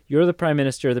 you're the prime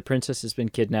minister, the princess has been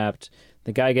kidnapped,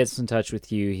 the guy gets in touch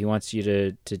with you, he wants you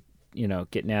to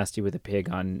get nasty with a pig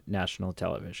on national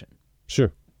television.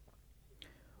 Sure.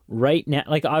 Right now,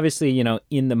 like obviously,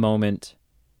 in the moment,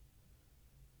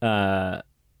 who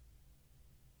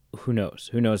knows?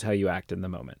 Who knows how you act in the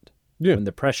moment? Yeah. When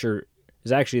the pressure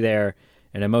is actually there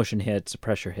and emotion hits,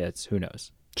 pressure hits, who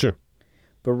knows? Sure.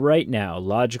 But right now,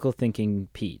 logical thinking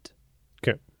Pete.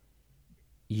 Okay.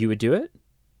 You would do it?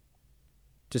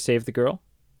 To save the girl?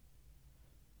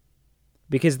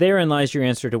 Because therein lies your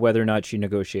answer to whether or not you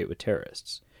negotiate with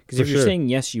terrorists. Because if you're saying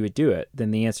yes, you would do it,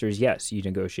 then the answer is yes, you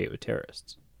negotiate with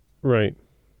terrorists. Right.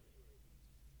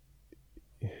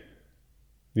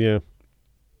 Yeah.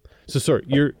 So sorry,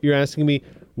 you're asking me,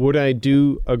 would I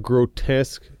do a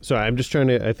grotesque? Sorry, I'm just trying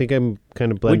to. I think I'm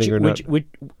kind of blending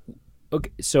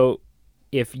Okay, so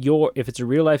if it's a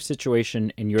real life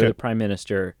situation and you're the prime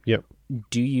minister, yep.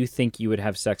 Do you think you would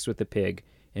have sex with the pig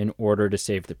in order to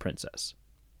save the princess?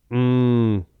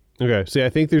 Okay. See, I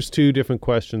think there's two different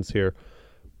questions here.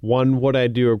 One, would I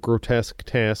do a grotesque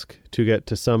task to get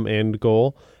to some end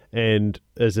goal? And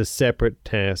as a separate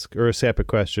task or a separate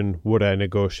question, would I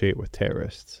negotiate with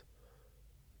terrorists?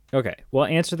 Okay. Well,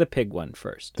 answer the pig one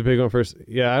first. The pig one first.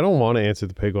 Yeah, I don't want to answer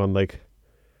the pig one.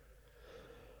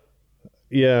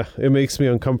 Yeah, it makes me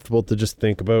uncomfortable to just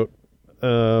think about.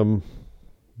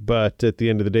 But at the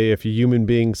end of the day, if a human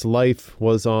being's life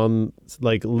was on,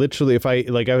 literally, if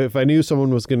I knew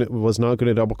someone was not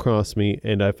gonna double cross me,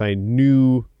 and if I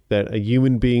knew that a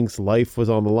human being's life was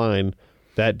on the line,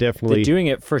 that definitely doing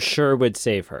it for sure would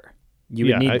save her. You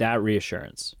would need that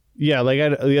reassurance. Yeah,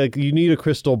 you need a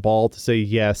crystal ball to say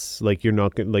yes, you're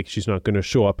not gonna, she's not gonna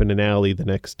show up in an alley the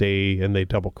next day and they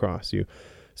double cross you.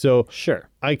 So sure,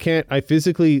 it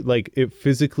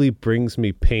physically brings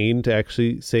me pain to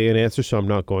actually say an answer, so I'm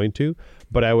not going to,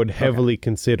 but I would heavily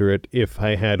consider it if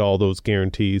I had all those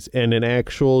guarantees and an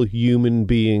actual human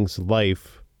being's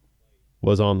life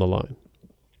was on the line.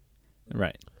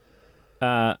 Right.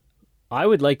 I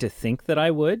would like to think that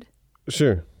I would.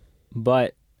 Sure.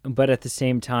 But at the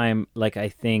same time, I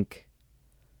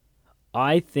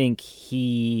think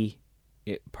he,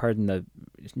 pardon the,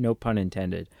 no pun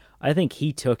intended, I think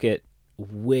he took it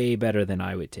way better than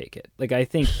I would take it. I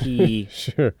think he...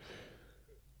 Sure.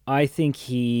 I think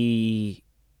he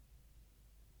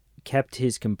kept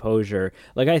his composure.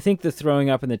 I think the throwing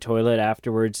up in the toilet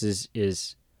afterwards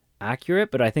is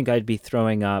accurate, but I think I'd be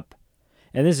throwing up.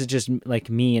 and this is just like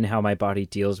me and how my body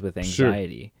deals with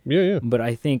anxiety. Sure. Yeah. But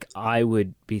I think I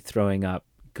would be throwing up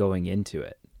going into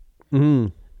it.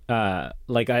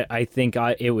 Like I think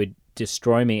it would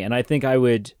destroy me, and I think I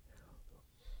would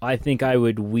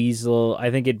weasel.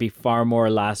 I think it'd be far more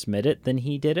last minute than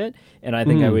he did it, and I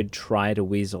think I would try to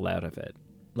weasel out of it.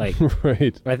 Like,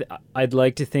 right. I'd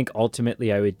like to think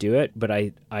ultimately I would do it, but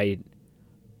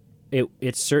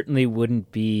it certainly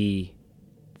wouldn't be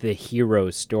the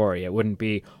hero story. It wouldn't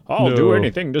be, I'll do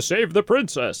anything to save the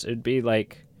princess. It'd be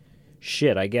like,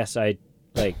 shit, I guess I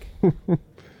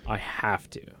have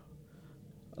to.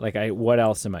 Like, what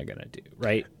else am I going to do,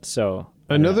 right? So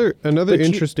another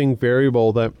interesting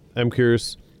variable that I'm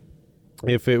curious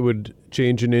if it would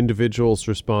change an individual's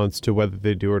response to whether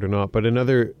they do it or not. But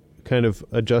another kind of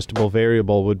adjustable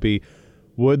variable would be,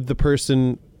 would the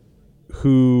person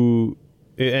who,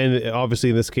 and obviously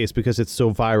in this case, because it's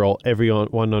so viral,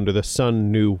 everyone under the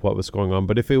sun knew what was going on.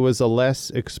 But if it was a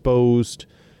less exposed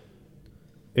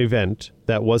event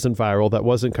that wasn't viral, that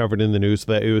wasn't covered in the news,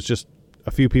 that it was just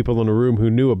a few people in a room who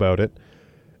knew about it,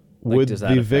 would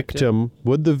the victim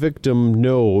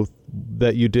know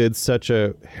that you did such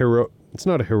a it's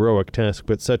not a heroic task,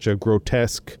 but such a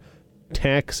grotesque,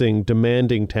 taxing,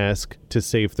 demanding task to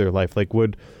save their life? Like,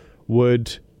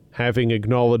 would having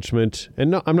acknowledgement,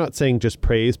 and I'm not saying just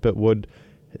praise, but would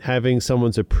having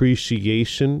someone's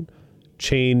appreciation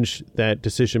change that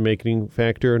decision-making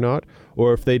factor or not?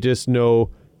 Or if they just know,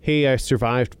 hey, I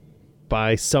survived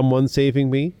by someone saving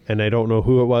me, and I don't know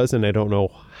who it was, and I don't know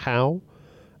how.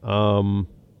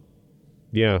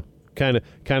 Yeah, kind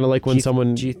of like when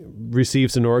someone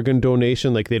receives an organ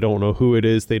donation, like they don't know who it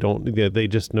is, they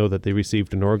just know that they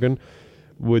received an organ.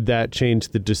 Would that change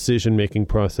the decision-making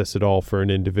process at all for an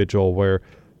individual where,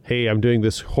 hey, I'm doing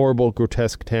this horrible,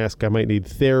 grotesque task, I might need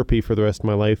therapy for the rest of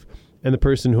my life, and the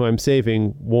person who I'm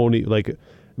saving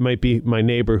might be my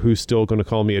neighbor who's still going to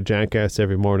call me a jackass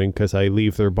every morning because I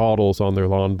leave their bottles on their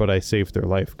lawn, but I saved their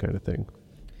life, kind of thing.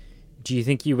 Do you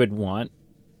think you would want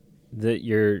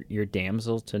your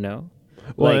damsel to know?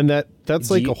 Well, and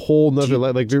that's like a whole nother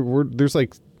like there's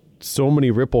like so many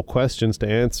ripple questions to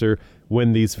answer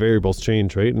when these variables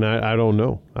change, right? And I don't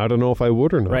know. I don't know if I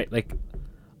would or not. Right. Like,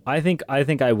 I think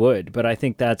I would, but I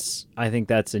think that's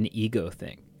an ego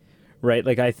thing, right?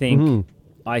 Like, I think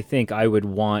I would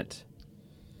want.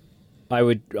 I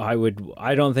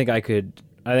don't think I could.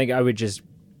 I think I would just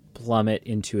plummet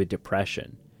into a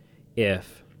depression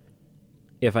if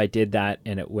I did that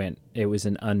and it was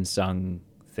an unsung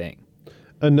thing.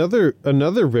 Another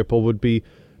ripple would be,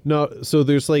 so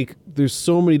there's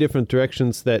so many different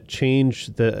directions that change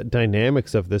the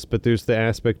dynamics of this, but there's the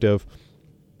aspect of,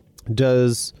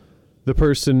 does the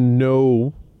person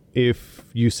know if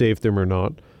you saved them or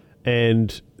not?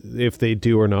 And if they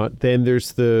do or not, then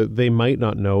there's they might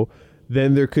not know.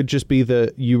 Then there could just be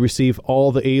you receive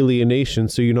all the alienation,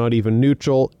 so you're not even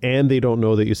neutral, and they don't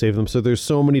know that you saved them. So there's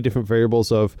so many different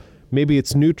variables of, maybe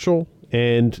it's neutral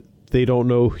and they don't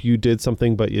know you did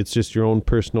something, but it's just your own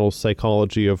personal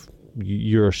psychology of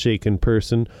you're a shaken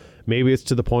person. Maybe it's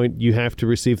to the point you have to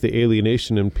receive the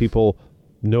alienation and people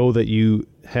know that you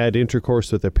had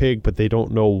intercourse with a pig, but they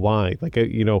don't know why. Like,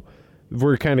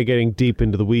 we're kind of getting deep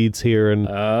into the weeds here, and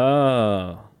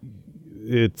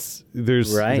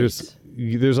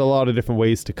there's a lot of different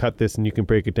ways to cut this, and you can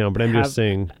break it down, but I'm just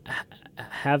saying,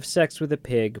 have sex with a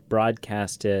pig,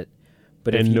 broadcast it,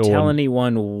 but if you tell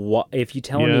anyone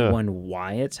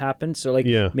why it's happened, so like,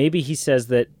 maybe he says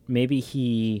that maybe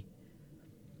he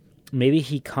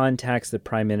contacts the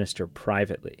prime minister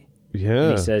privately. Yeah.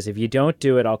 And he says, if you don't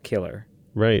do it, I'll kill her.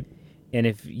 Right. And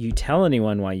if you tell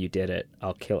anyone why you did it,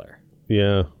 I'll kill her.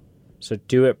 Yeah. So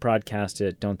do it, broadcast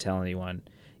it, don't tell anyone.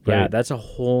 Yeah, right. That's a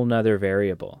whole nother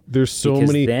variable. There's so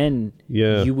many. Then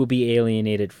you will be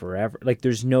alienated forever. Like,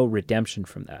 there's no redemption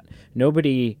from that.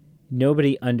 Nobody's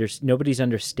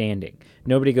understanding.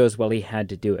 Nobody goes, well, he had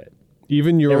to do it.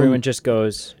 Everyone just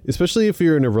goes. Especially if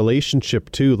you're in a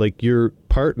relationship too, like your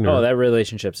partner. Oh, that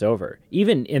relationship's over.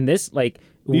 Even in this, like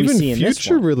even we see in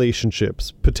future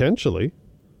relationships potentially.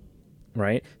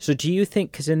 Right. So do you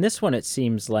think? Because in this one, it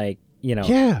seems like,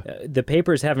 the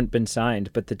papers haven't been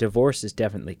signed, but the divorce is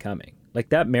definitely coming. Like,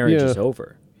 that marriage is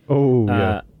over. Oh,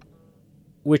 yeah.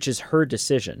 Which is her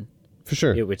decision. For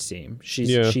sure. It would seem.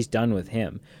 She's done with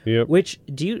him. Yep. Which,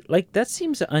 that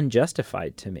seems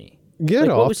unjustified to me. Get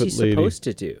off what was he lady. Supposed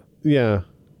to do? Yeah.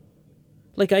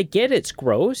 Like, I get it's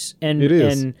gross, and it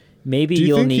is. And maybe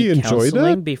you'll need counseling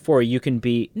that? Before you can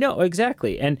be... No,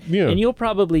 exactly. And you'll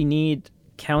probably need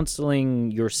counseling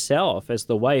yourself as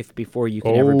the wife before you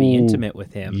can ever be intimate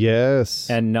with him. Yes.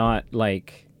 And not,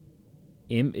 like,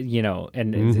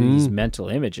 and these mental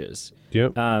images.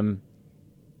 Yep.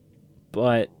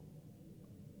 But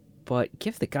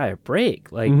give the guy a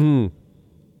break. Like,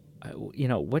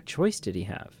 what choice did he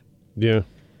have? Yeah.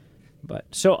 But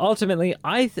so ultimately,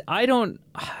 I don't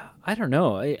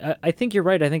know. I think you're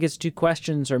right. I think it's two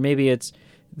questions, or maybe it's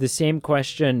the same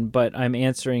question, but I'm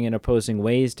answering in opposing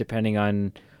ways depending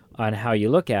on how you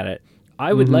look at it.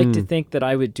 I would like to think that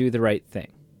I would do the right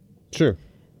thing. Sure.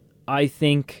 I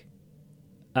think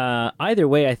either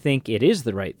way, I think it is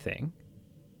the right thing.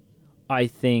 I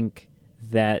think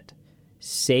that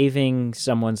saving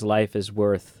someone's life is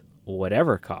worth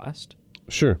whatever cost.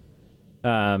 Sure.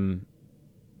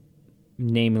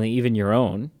 Namely, even your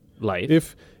own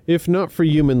life. If not for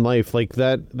human life, like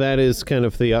that is kind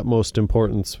of the utmost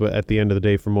importance at the end of the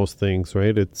day for most things,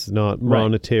 right? It's not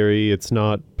monetary, right. It's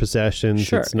not possessions.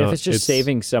 Sure, it's not, if it's just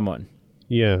saving someone.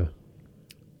 Yeah.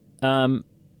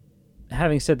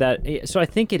 Having said that, so I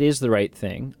think it is the right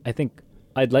thing. I think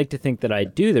I'd like to think that I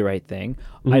do the right thing.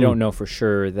 I don't know for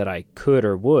sure that I could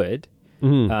or would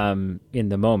in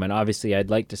the moment. Obviously, I'd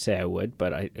like to say I would,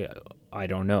 but I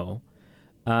don't know.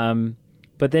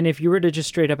 But then if you were to just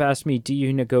straight up ask me, do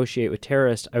you negotiate with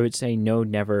terrorists? I would say no,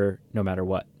 never, no matter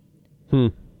what.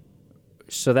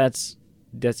 So that's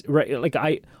right. Like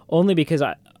only because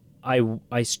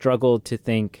I struggle to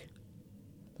think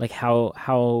like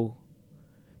how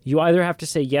you either have to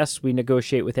say, yes, we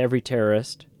negotiate with every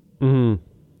terrorist,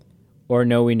 or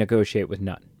no, we negotiate with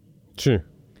none. Sure.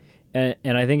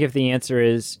 And I think if the answer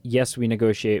is yes, we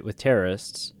negotiate with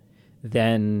terrorists,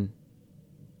 then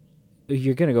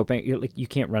you're going to go you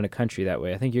can't run a country that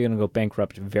way. I think you're going to go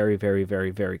bankrupt very, very, very,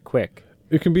 very quick.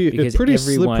 It can be a pretty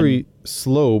slippery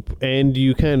slope, and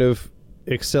you kind of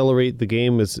accelerate the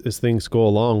game as things go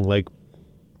along. Like,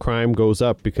 crime goes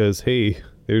up because, hey,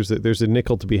 there's a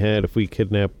nickel to be had if we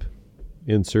kidnap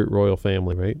insert royal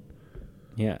family, right?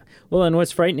 Yeah. Well, and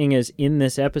what's frightening is in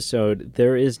this episode,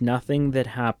 there is nothing that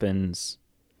happens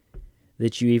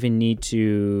that you even need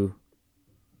to,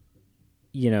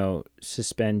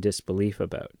 suspend disbelief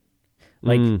about.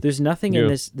 Like, there's nothing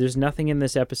in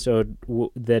this episode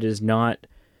that is not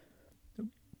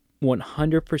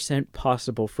 100%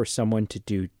 possible for someone to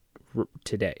do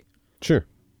today. Sure.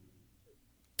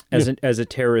 As a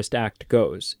terrorist act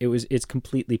goes, it's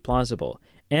completely plausible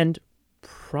and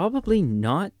probably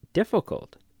not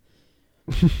difficult.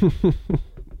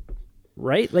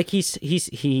 Right? Like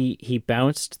he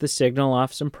bounced the signal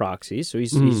off some proxies, so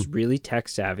he's really tech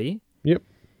savvy. Yep.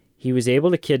 He was able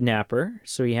to kidnap her,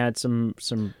 so he had some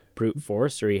brute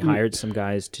force, or he hired some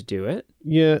guys to do it.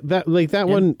 Yeah, that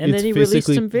one. And then he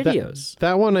released some videos.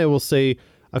 That one, I will say,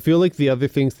 I feel like the other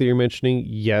things that you're mentioning,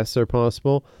 yes, are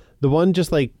possible. The one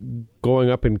just like going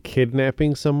up and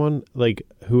kidnapping someone, like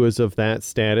who is of that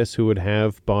status, who would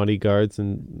have bodyguards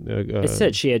and. It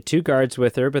said she had 2 guards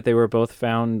with her, but they were both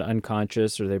found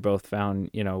unconscious, or they both found,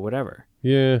 whatever.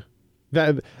 Yeah.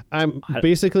 I'm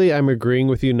agreeing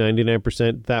with you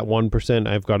 99%. That 1%,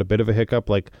 I've got a bit of a hiccup.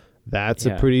 Like, that's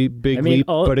a pretty big leap,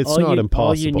 but it's not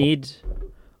impossible.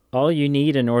 All you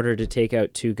need in order to take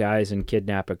out 2 guys and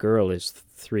kidnap a girl is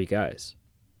 3 guys.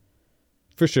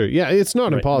 For sure. Yeah, it's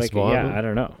not impossible. Like, I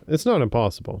don't know. It's not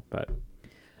impossible. But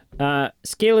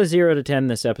scale of 0 to 10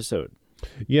 this episode.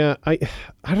 Yeah, I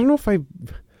don't know if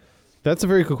that's a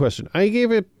very good question. I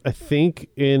gave it, I think,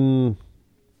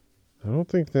 I don't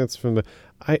think that's from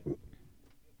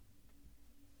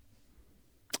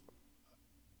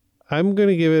I'm going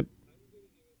to give it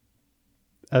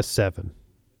a 7.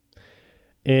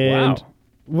 And, wow.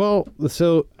 Well,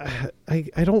 so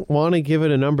I don't want to give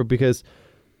it a number because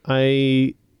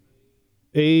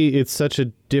it's such a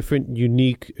different,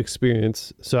 unique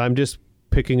experience. So I'm just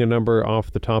picking a number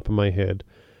off the top of my head.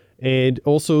 And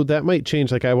also that might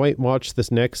change. Like, I might watch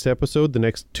this next episode, the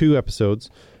next 2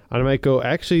 episodes, and I might go,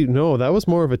 actually, no, that was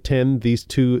more of a 10. These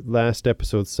 2 last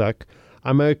episodes suck.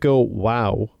 I might go,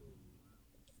 wow,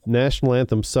 National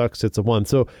Anthem sucks. It's a 1.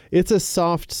 So it's a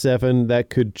soft 7. That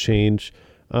could change.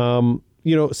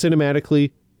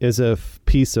 Cinematically, as a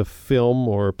piece of film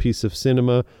or a piece of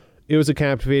cinema, it was a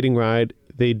captivating ride.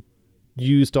 They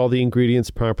used all the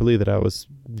ingredients properly that I was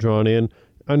drawn in.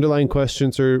 Underlying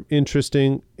questions are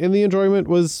interesting, and the enjoyment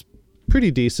was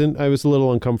pretty decent. I was a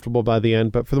little uncomfortable by the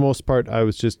end, but for the most part, I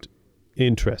was just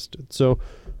interested. So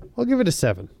I'll give it a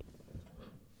 7.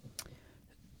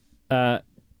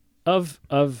 Of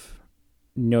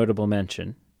notable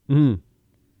mention,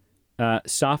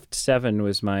 Soft 7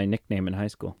 was my nickname in high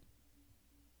school.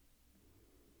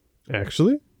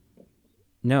 Actually?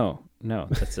 No,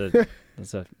 that's a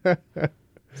it's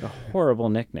a horrible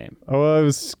nickname. Oh, I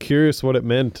was curious what it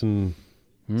meant and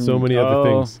so many other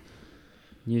things.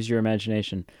 Use your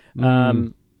imagination.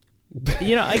 Mm.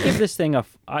 I give this thing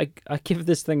I give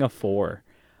this thing a 4.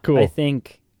 Cool. I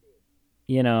think,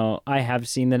 I have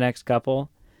seen the next couple,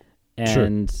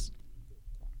 and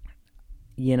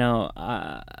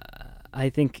I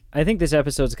think this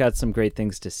episode's got some great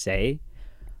things to say.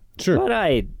 Sure. But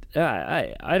I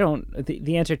don't.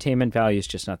 The entertainment value is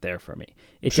just not there for me.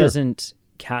 It Sure. doesn't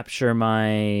capture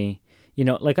my.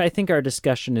 I think our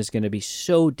discussion is going to be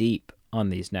so deep on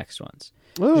these next ones.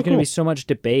 Oh, There's going to cool. be so much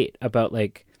debate about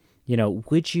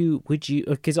would you?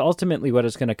 Because ultimately, what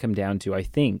it's going to come down to, I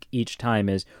think, each time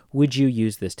is, would you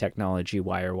use this technology?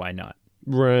 Why or why not?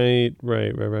 Right.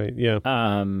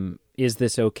 Yeah. Is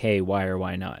this okay? Why or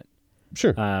why not?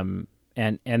 Sure.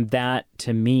 And that,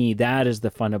 to me, that is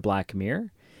the fun of Black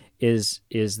Mirror, is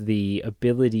the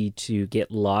ability to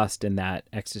get lost in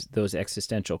those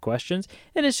existential questions,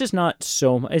 and it's just not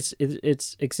so.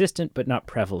 It's existent but not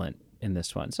prevalent in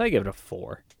this one, so I give it a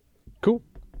 4. Cool.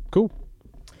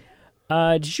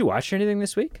 Did you watch anything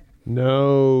this week?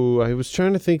 No, I was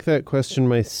trying to think that question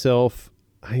myself.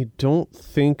 I don't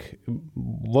think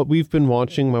what we've been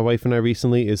watching, my wife and I,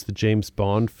 recently is the James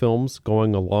Bond films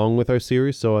going along with our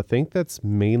series. So I think that's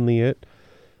mainly it.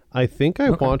 I think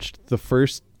I watched the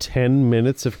first 10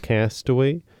 minutes of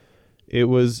Castaway. It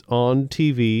was on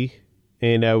TV,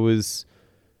 and I was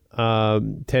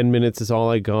 10 minutes is all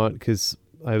I got because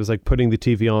I was like putting the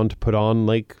TV on to put on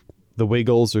like The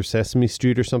Wiggles or Sesame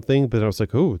Street or something. But I was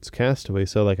like, oh, it's Castaway.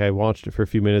 So like I watched it for a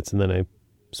few minutes, and then I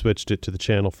switched it to the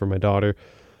channel for my daughter.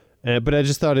 But I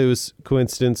just thought it was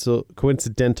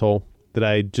coincidental that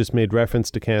I just made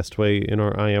reference to Castaway in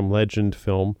our I Am Legend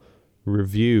film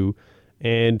review.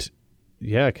 And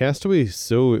yeah, Castaway is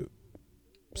so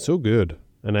good.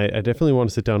 And I definitely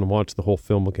want to sit down and watch the whole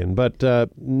film again. But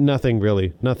nothing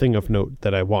of note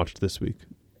that I watched this week.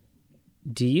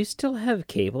 Do you still have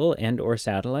cable and or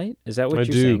satellite? Is that what I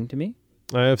you're do. saying to me?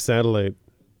 I have satellite.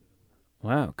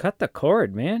 Wow, cut the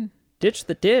cord, man. Ditch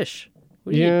the dish.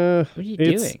 What are you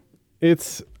doing?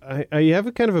 I have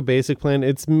a kind of a basic plan.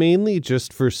 It's mainly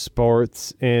just for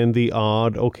sports and the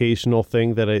odd occasional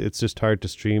thing that it's just hard to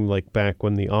stream, like back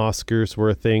when the Oscars were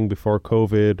a thing before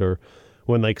COVID, or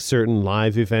when like certain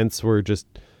live events were just,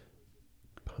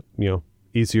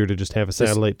 easier to just have a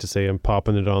satellite to say I'm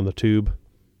popping it on the tube.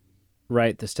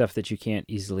 Right, the stuff that you can't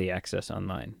easily access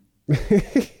online.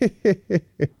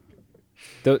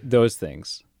 Those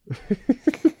things.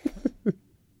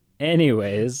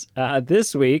 Anyways,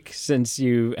 this week, since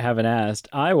you haven't asked,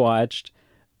 I watched.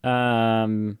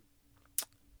 So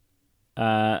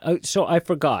I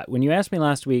forgot. When you asked me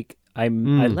last week, I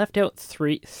left out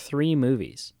three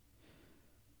movies.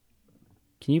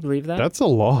 Can you believe that? That's a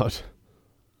lot.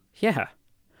 Yeah,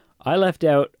 I left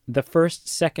out the first,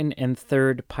 second, and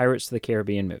third Pirates of the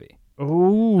Caribbean movie.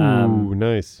 Oh,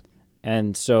 nice.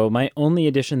 And so my only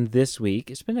addition this week,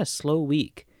 it's been a slow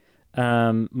week.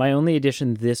 My only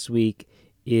addition this week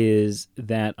is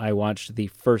that I watched the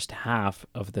first half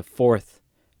of the fourth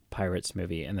Pirates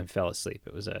movie and then fell asleep.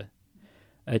 It was a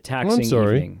taxing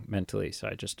evening mentally, so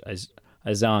I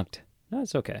zonked. No,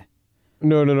 it's okay.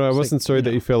 No, I wasn't sorry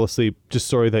that you fell asleep. Just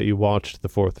sorry that you watched the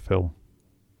fourth film.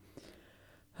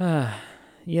 It's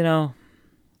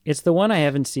the one I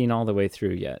haven't seen all the way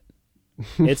through yet.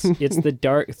 It's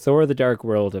the Thor: The Dark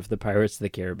World of the Pirates of the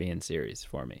Caribbean series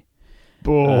for me.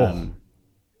 Oh.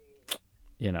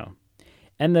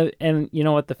 And you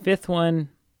know what, the fifth one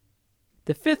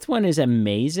is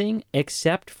amazing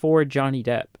except for Johnny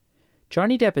Depp.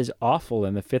 Johnny Depp is awful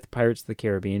in the fifth Pirates of the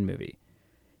Caribbean movie.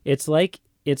 It's like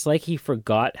he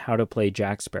forgot how to play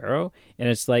Jack Sparrow, and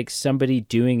it's like somebody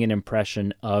doing an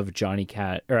impression of Johnny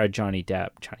Depp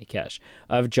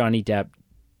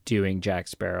doing Jack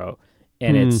Sparrow,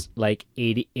 and it's like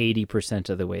 80%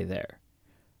 of the way there.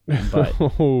 But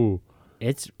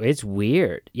it's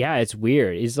weird. Yeah, it's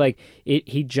weird. It's like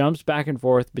he jumps back and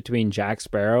forth between Jack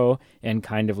Sparrow and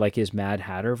kind of like his Mad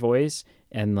Hatter voice,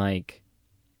 and like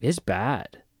it's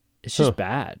bad. It's just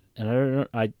bad. And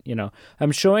I don't know.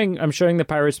 I'm showing the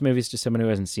Pirates movies to someone who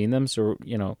hasn't seen them. So,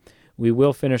 we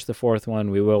will finish the fourth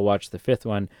one. We will watch the fifth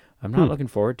one. I'm not looking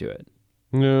forward to it.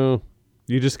 No,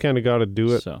 you just kind of got to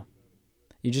do it. So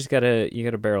you just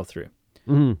gotta barrel through.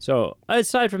 Mm-hmm. So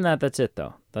aside from that, that's it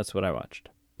though. That's what I watched.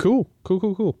 Cool.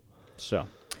 So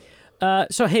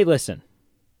hey, listen.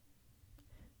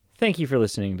 Thank you for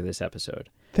listening to this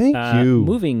episode. Thank you.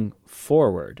 Moving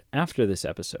forward after this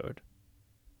episode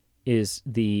is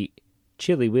the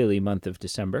Chilly Willy month of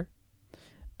December.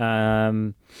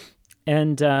 And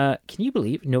can you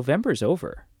believe November's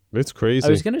over? It's crazy. I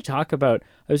was going to talk about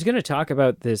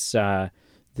this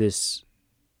this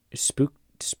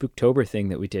Spooktober thing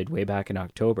that we did way back in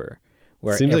October,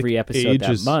 where Seems every like episode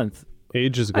that month.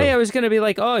 Ages ago. I was going to be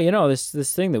like, oh,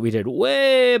 this thing that we did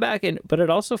way back in, but it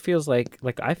also feels like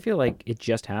I feel like it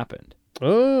just happened.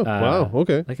 Oh, wow.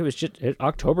 Okay. Like it was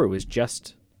October was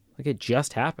just like it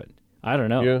just happened. I don't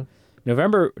know. Yeah.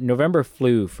 November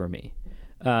flew for me.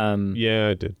 Yeah,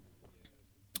 it did.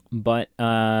 But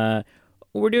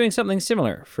we're doing something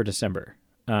similar for December.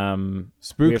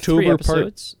 Spooktober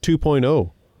Part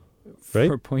 2.0. Right?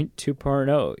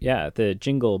 4.2.0. Yeah, the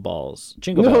jingle balls.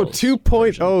 No, bells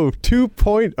 2.0.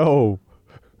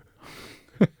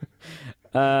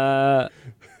 2.0.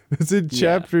 It's in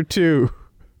chapter 2.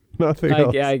 Nothing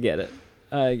else. I get it.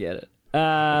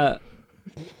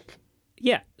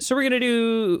 Yeah, so we're going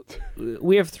to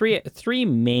we have three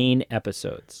main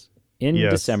episodes in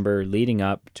December leading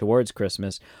up towards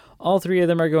Christmas. All three of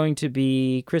them are going to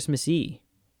be Christmas-y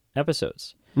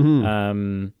episodes.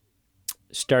 Mm-hmm.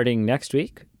 Starting next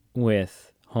week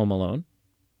with Home Alone.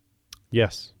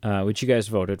 Yes. Which you guys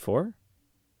voted for.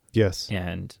 Yes.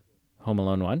 And Home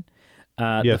Alone 1.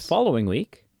 Yes. The following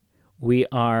week, we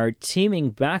are teaming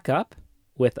back up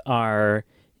with our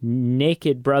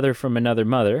naked brother from another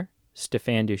mother,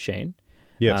 Stefan Duchesne,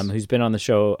 who's been on the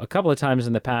show a couple of times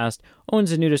in the past,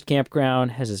 owns a nudist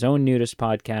campground, has his own nudist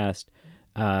podcast,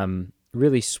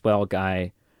 really swell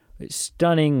guy,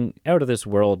 stunning, out of this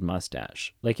world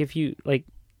mustache. Like if you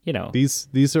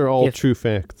these are all true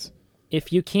facts.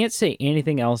 If you can't say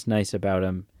anything else nice about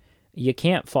him, you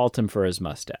can't fault him for his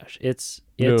mustache. It's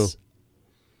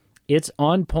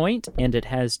on point, and it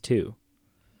has two.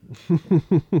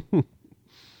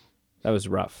 That was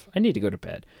rough. I need to go to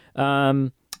bed.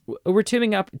 We're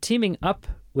teaming up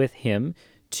with him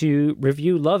to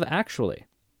review Love Actually.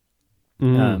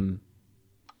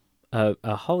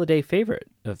 A holiday favorite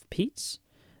of Pete's.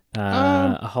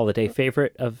 A holiday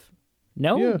favorite of...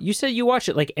 No? Yeah. You said you watch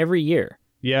it like every year.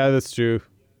 Yeah, that's true.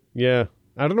 Yeah.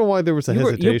 I don't know why there was a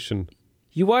hesitation.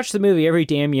 You watch the movie every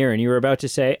damn year, and you were about to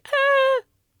say,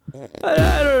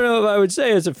 I don't know if I would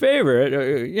say it's a favorite.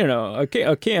 I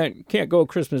can't go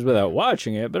Christmas without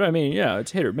watching it, but I mean,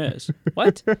 it's hit or miss.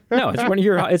 What? No,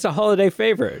 it's a holiday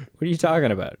favorite. What are you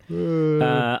talking about?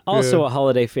 Also a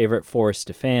holiday favorite for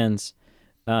Stefan's.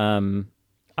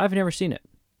 I've never seen it.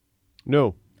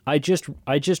 No. I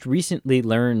just recently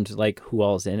learned like who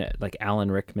all's in it, like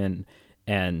Alan Rickman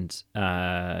and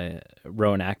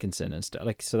Rowan Atkinson and stuff.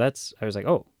 Like, so I was like,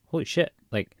 oh, holy shit.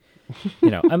 Like,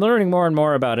 I'm learning more and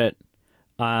more about it.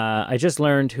 I just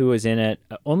learned who was in it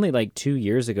only like 2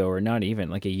 years ago, or not even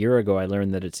like a year ago. I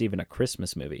learned that it's even a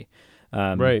Christmas movie.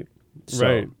 Right.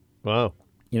 Wow.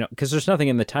 Because there's nothing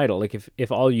in the title. Like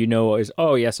if all you know is,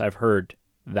 oh yes, I've heard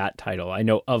that title. I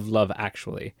know of Love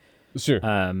Actually. Sure.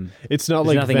 It's not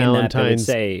like Valentine's.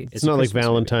 It's not like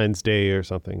Valentine's Day or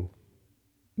something.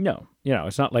 No,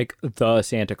 it's not like The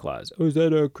Santa Claus. Oh, is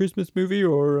that a Christmas movie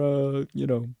or a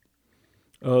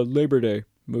Labor Day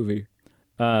movie?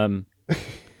 So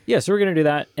we're gonna do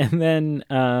that, and then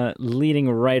leading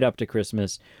right up to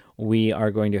Christmas, we are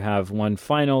going to have one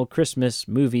final Christmas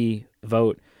movie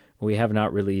vote. We have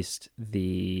not released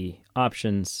the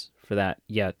options for that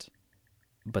yet,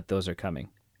 but those are coming.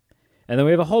 And then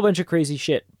we have a whole bunch of crazy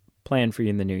shit planned for you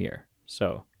in the new year.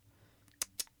 So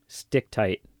stick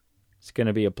tight. It's going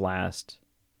to be a blast.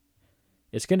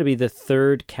 It's going to be the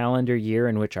third calendar year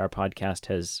in which our podcast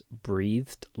has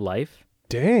breathed life.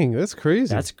 Dang, that's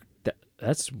crazy.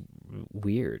 That's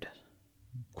weird.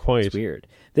 Quite. It's weird.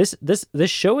 This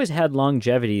show has had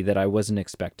longevity that I wasn't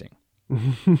expecting.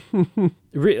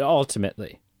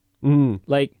 Ultimately.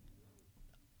 Like,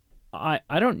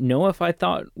 I don't know if I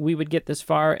thought we would get this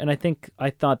far, and I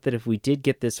thought that if we did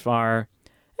get this far,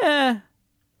 that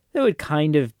would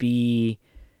kind of be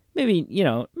maybe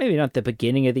not the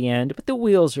beginning of the end, but the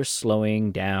wheels are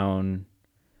slowing down.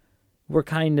 We're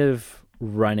kind of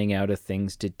running out of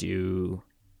things to do.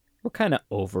 We're kind of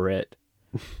over it.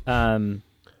 We're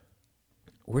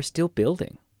still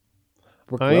building.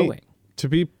 We're growing. To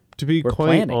be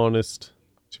quite honest,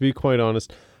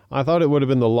 I thought it would have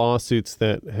been the lawsuits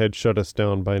that had shut us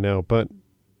down by now, but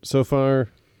so far,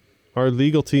 our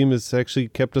legal team has actually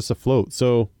kept us afloat.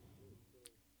 So,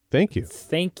 thank you.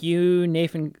 Thank you,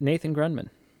 Nathan Grunman,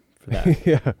 for that.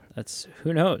 Yeah, that's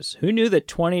who knows. Who knew that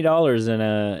 $20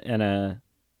 in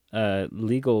a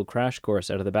legal crash course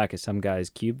out of the back of some guy's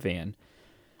cube van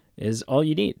is all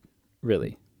you need,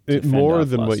 really. More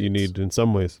than what you need in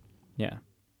some ways. Yeah.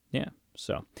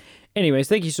 So. Anyways,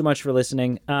 thank you so much for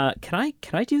listening. Can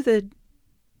I do the?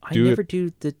 I never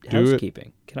do the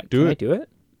housekeeping. Can I do it?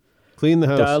 Clean the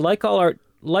house. Like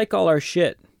all our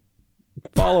shit.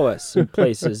 Follow us in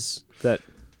places that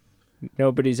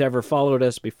Nobody's ever followed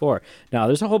us before. Now,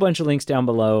 there's a whole bunch of links down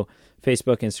below.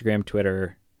 Facebook, Instagram,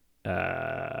 Twitter.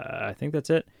 I think that's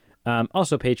it.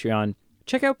 Also, Patreon.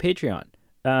 Check out Patreon.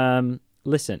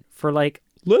 Listen, for like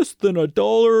less than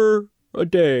 $1 a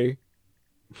day,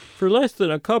 for less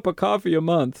than a cup of coffee a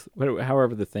month,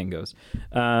 however the thing goes.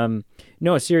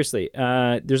 No, seriously,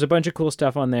 there's a bunch of cool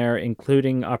stuff on there,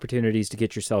 including opportunities to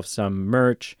get yourself some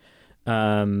merch.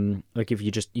 Like if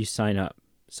you sign up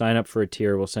for a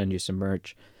tier, we'll send you some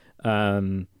merch.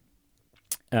 But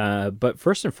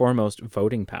first and foremost,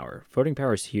 voting power. Voting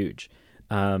power is huge.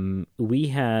 We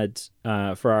had,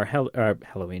 for our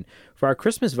Halloween, for our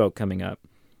Christmas vote coming up,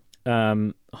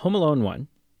 Home Alone won.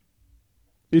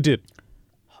 It did.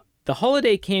 The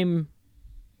holiday came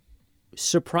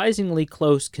surprisingly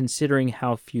close considering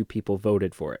how few people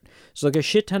voted for it. So like a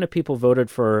shit ton of people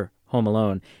voted for Home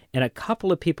Alone, and a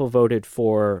couple of people voted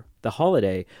for The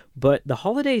Holiday, but The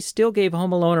Holiday still gave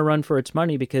Home Alone a run for its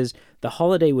money because The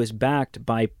Holiday was backed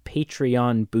by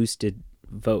Patreon boosted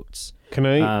votes. Can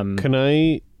I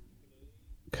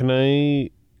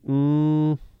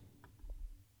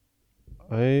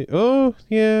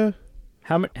yeah.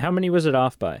 How many was it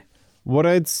off by? What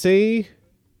I'd say,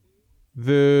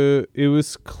 it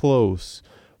was close.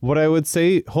 What I would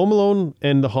say, Home Alone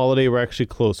and The Holiday were actually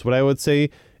close. What I would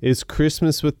say is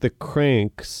Christmas with the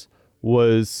Cranks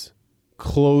was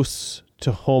close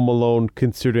to Home Alone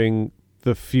considering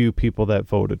the few people that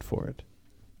voted for it.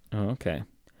 Oh, okay.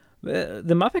 The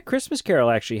Muppet Christmas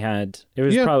Carol actually had,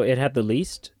 it had the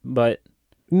least, but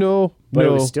no.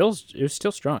 It was still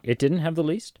strong. It didn't have the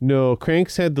least? No,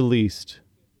 Cranks had the least.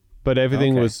 But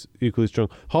everything was equally strong.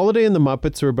 Holiday and the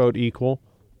Muppets are about equal.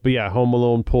 But yeah, Home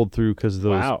Alone pulled through because of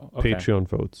those Patreon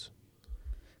votes.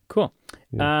 Cool.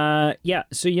 Yeah.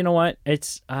 So you know what?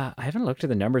 It's I haven't looked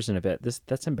at the numbers in a bit.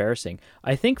 That's embarrassing.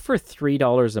 I think for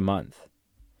 $3 a month.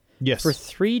 Yes. For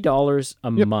 $3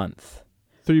 a month.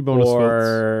 3 bonus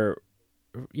votes.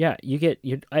 Yeah, you get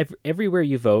everywhere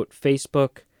you vote.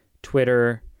 Facebook,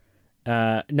 Twitter.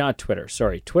 Not Twitter,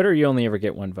 sorry. Twitter, you only ever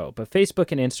get one vote. But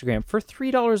Facebook and Instagram, for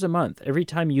 $3 a month, every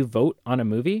time you vote on a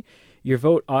movie, your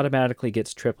vote automatically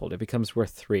gets tripled. It becomes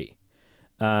worth $3.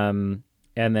 And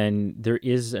then there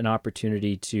is an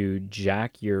opportunity to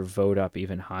jack your vote up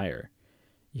even higher.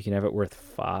 You can have it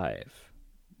worth $5,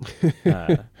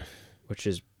 which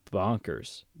is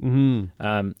bonkers.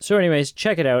 Mm-hmm. So anyways,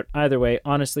 check it out. Either way,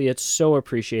 honestly, it's so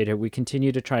appreciated. We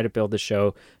continue to try to build the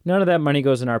show. None of that money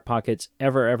goes in our pockets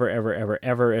ever, ever, ever, ever,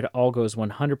 ever. It all goes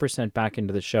 100% back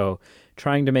into the show,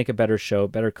 trying to make a better show,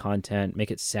 better content,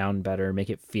 make it sound better, make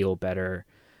it feel better,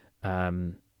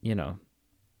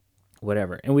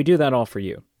 whatever. And we do that all for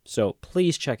you. So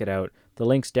please check it out. The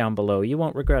link's down below. You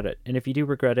won't regret it. And if you do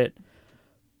regret it,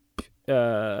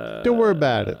 don't worry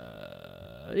about it.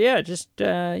 Yeah, just,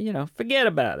 forget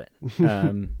about it.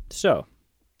 So,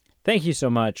 thank you so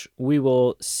much. We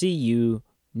will see you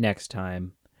next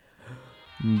time.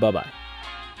 Bye-bye.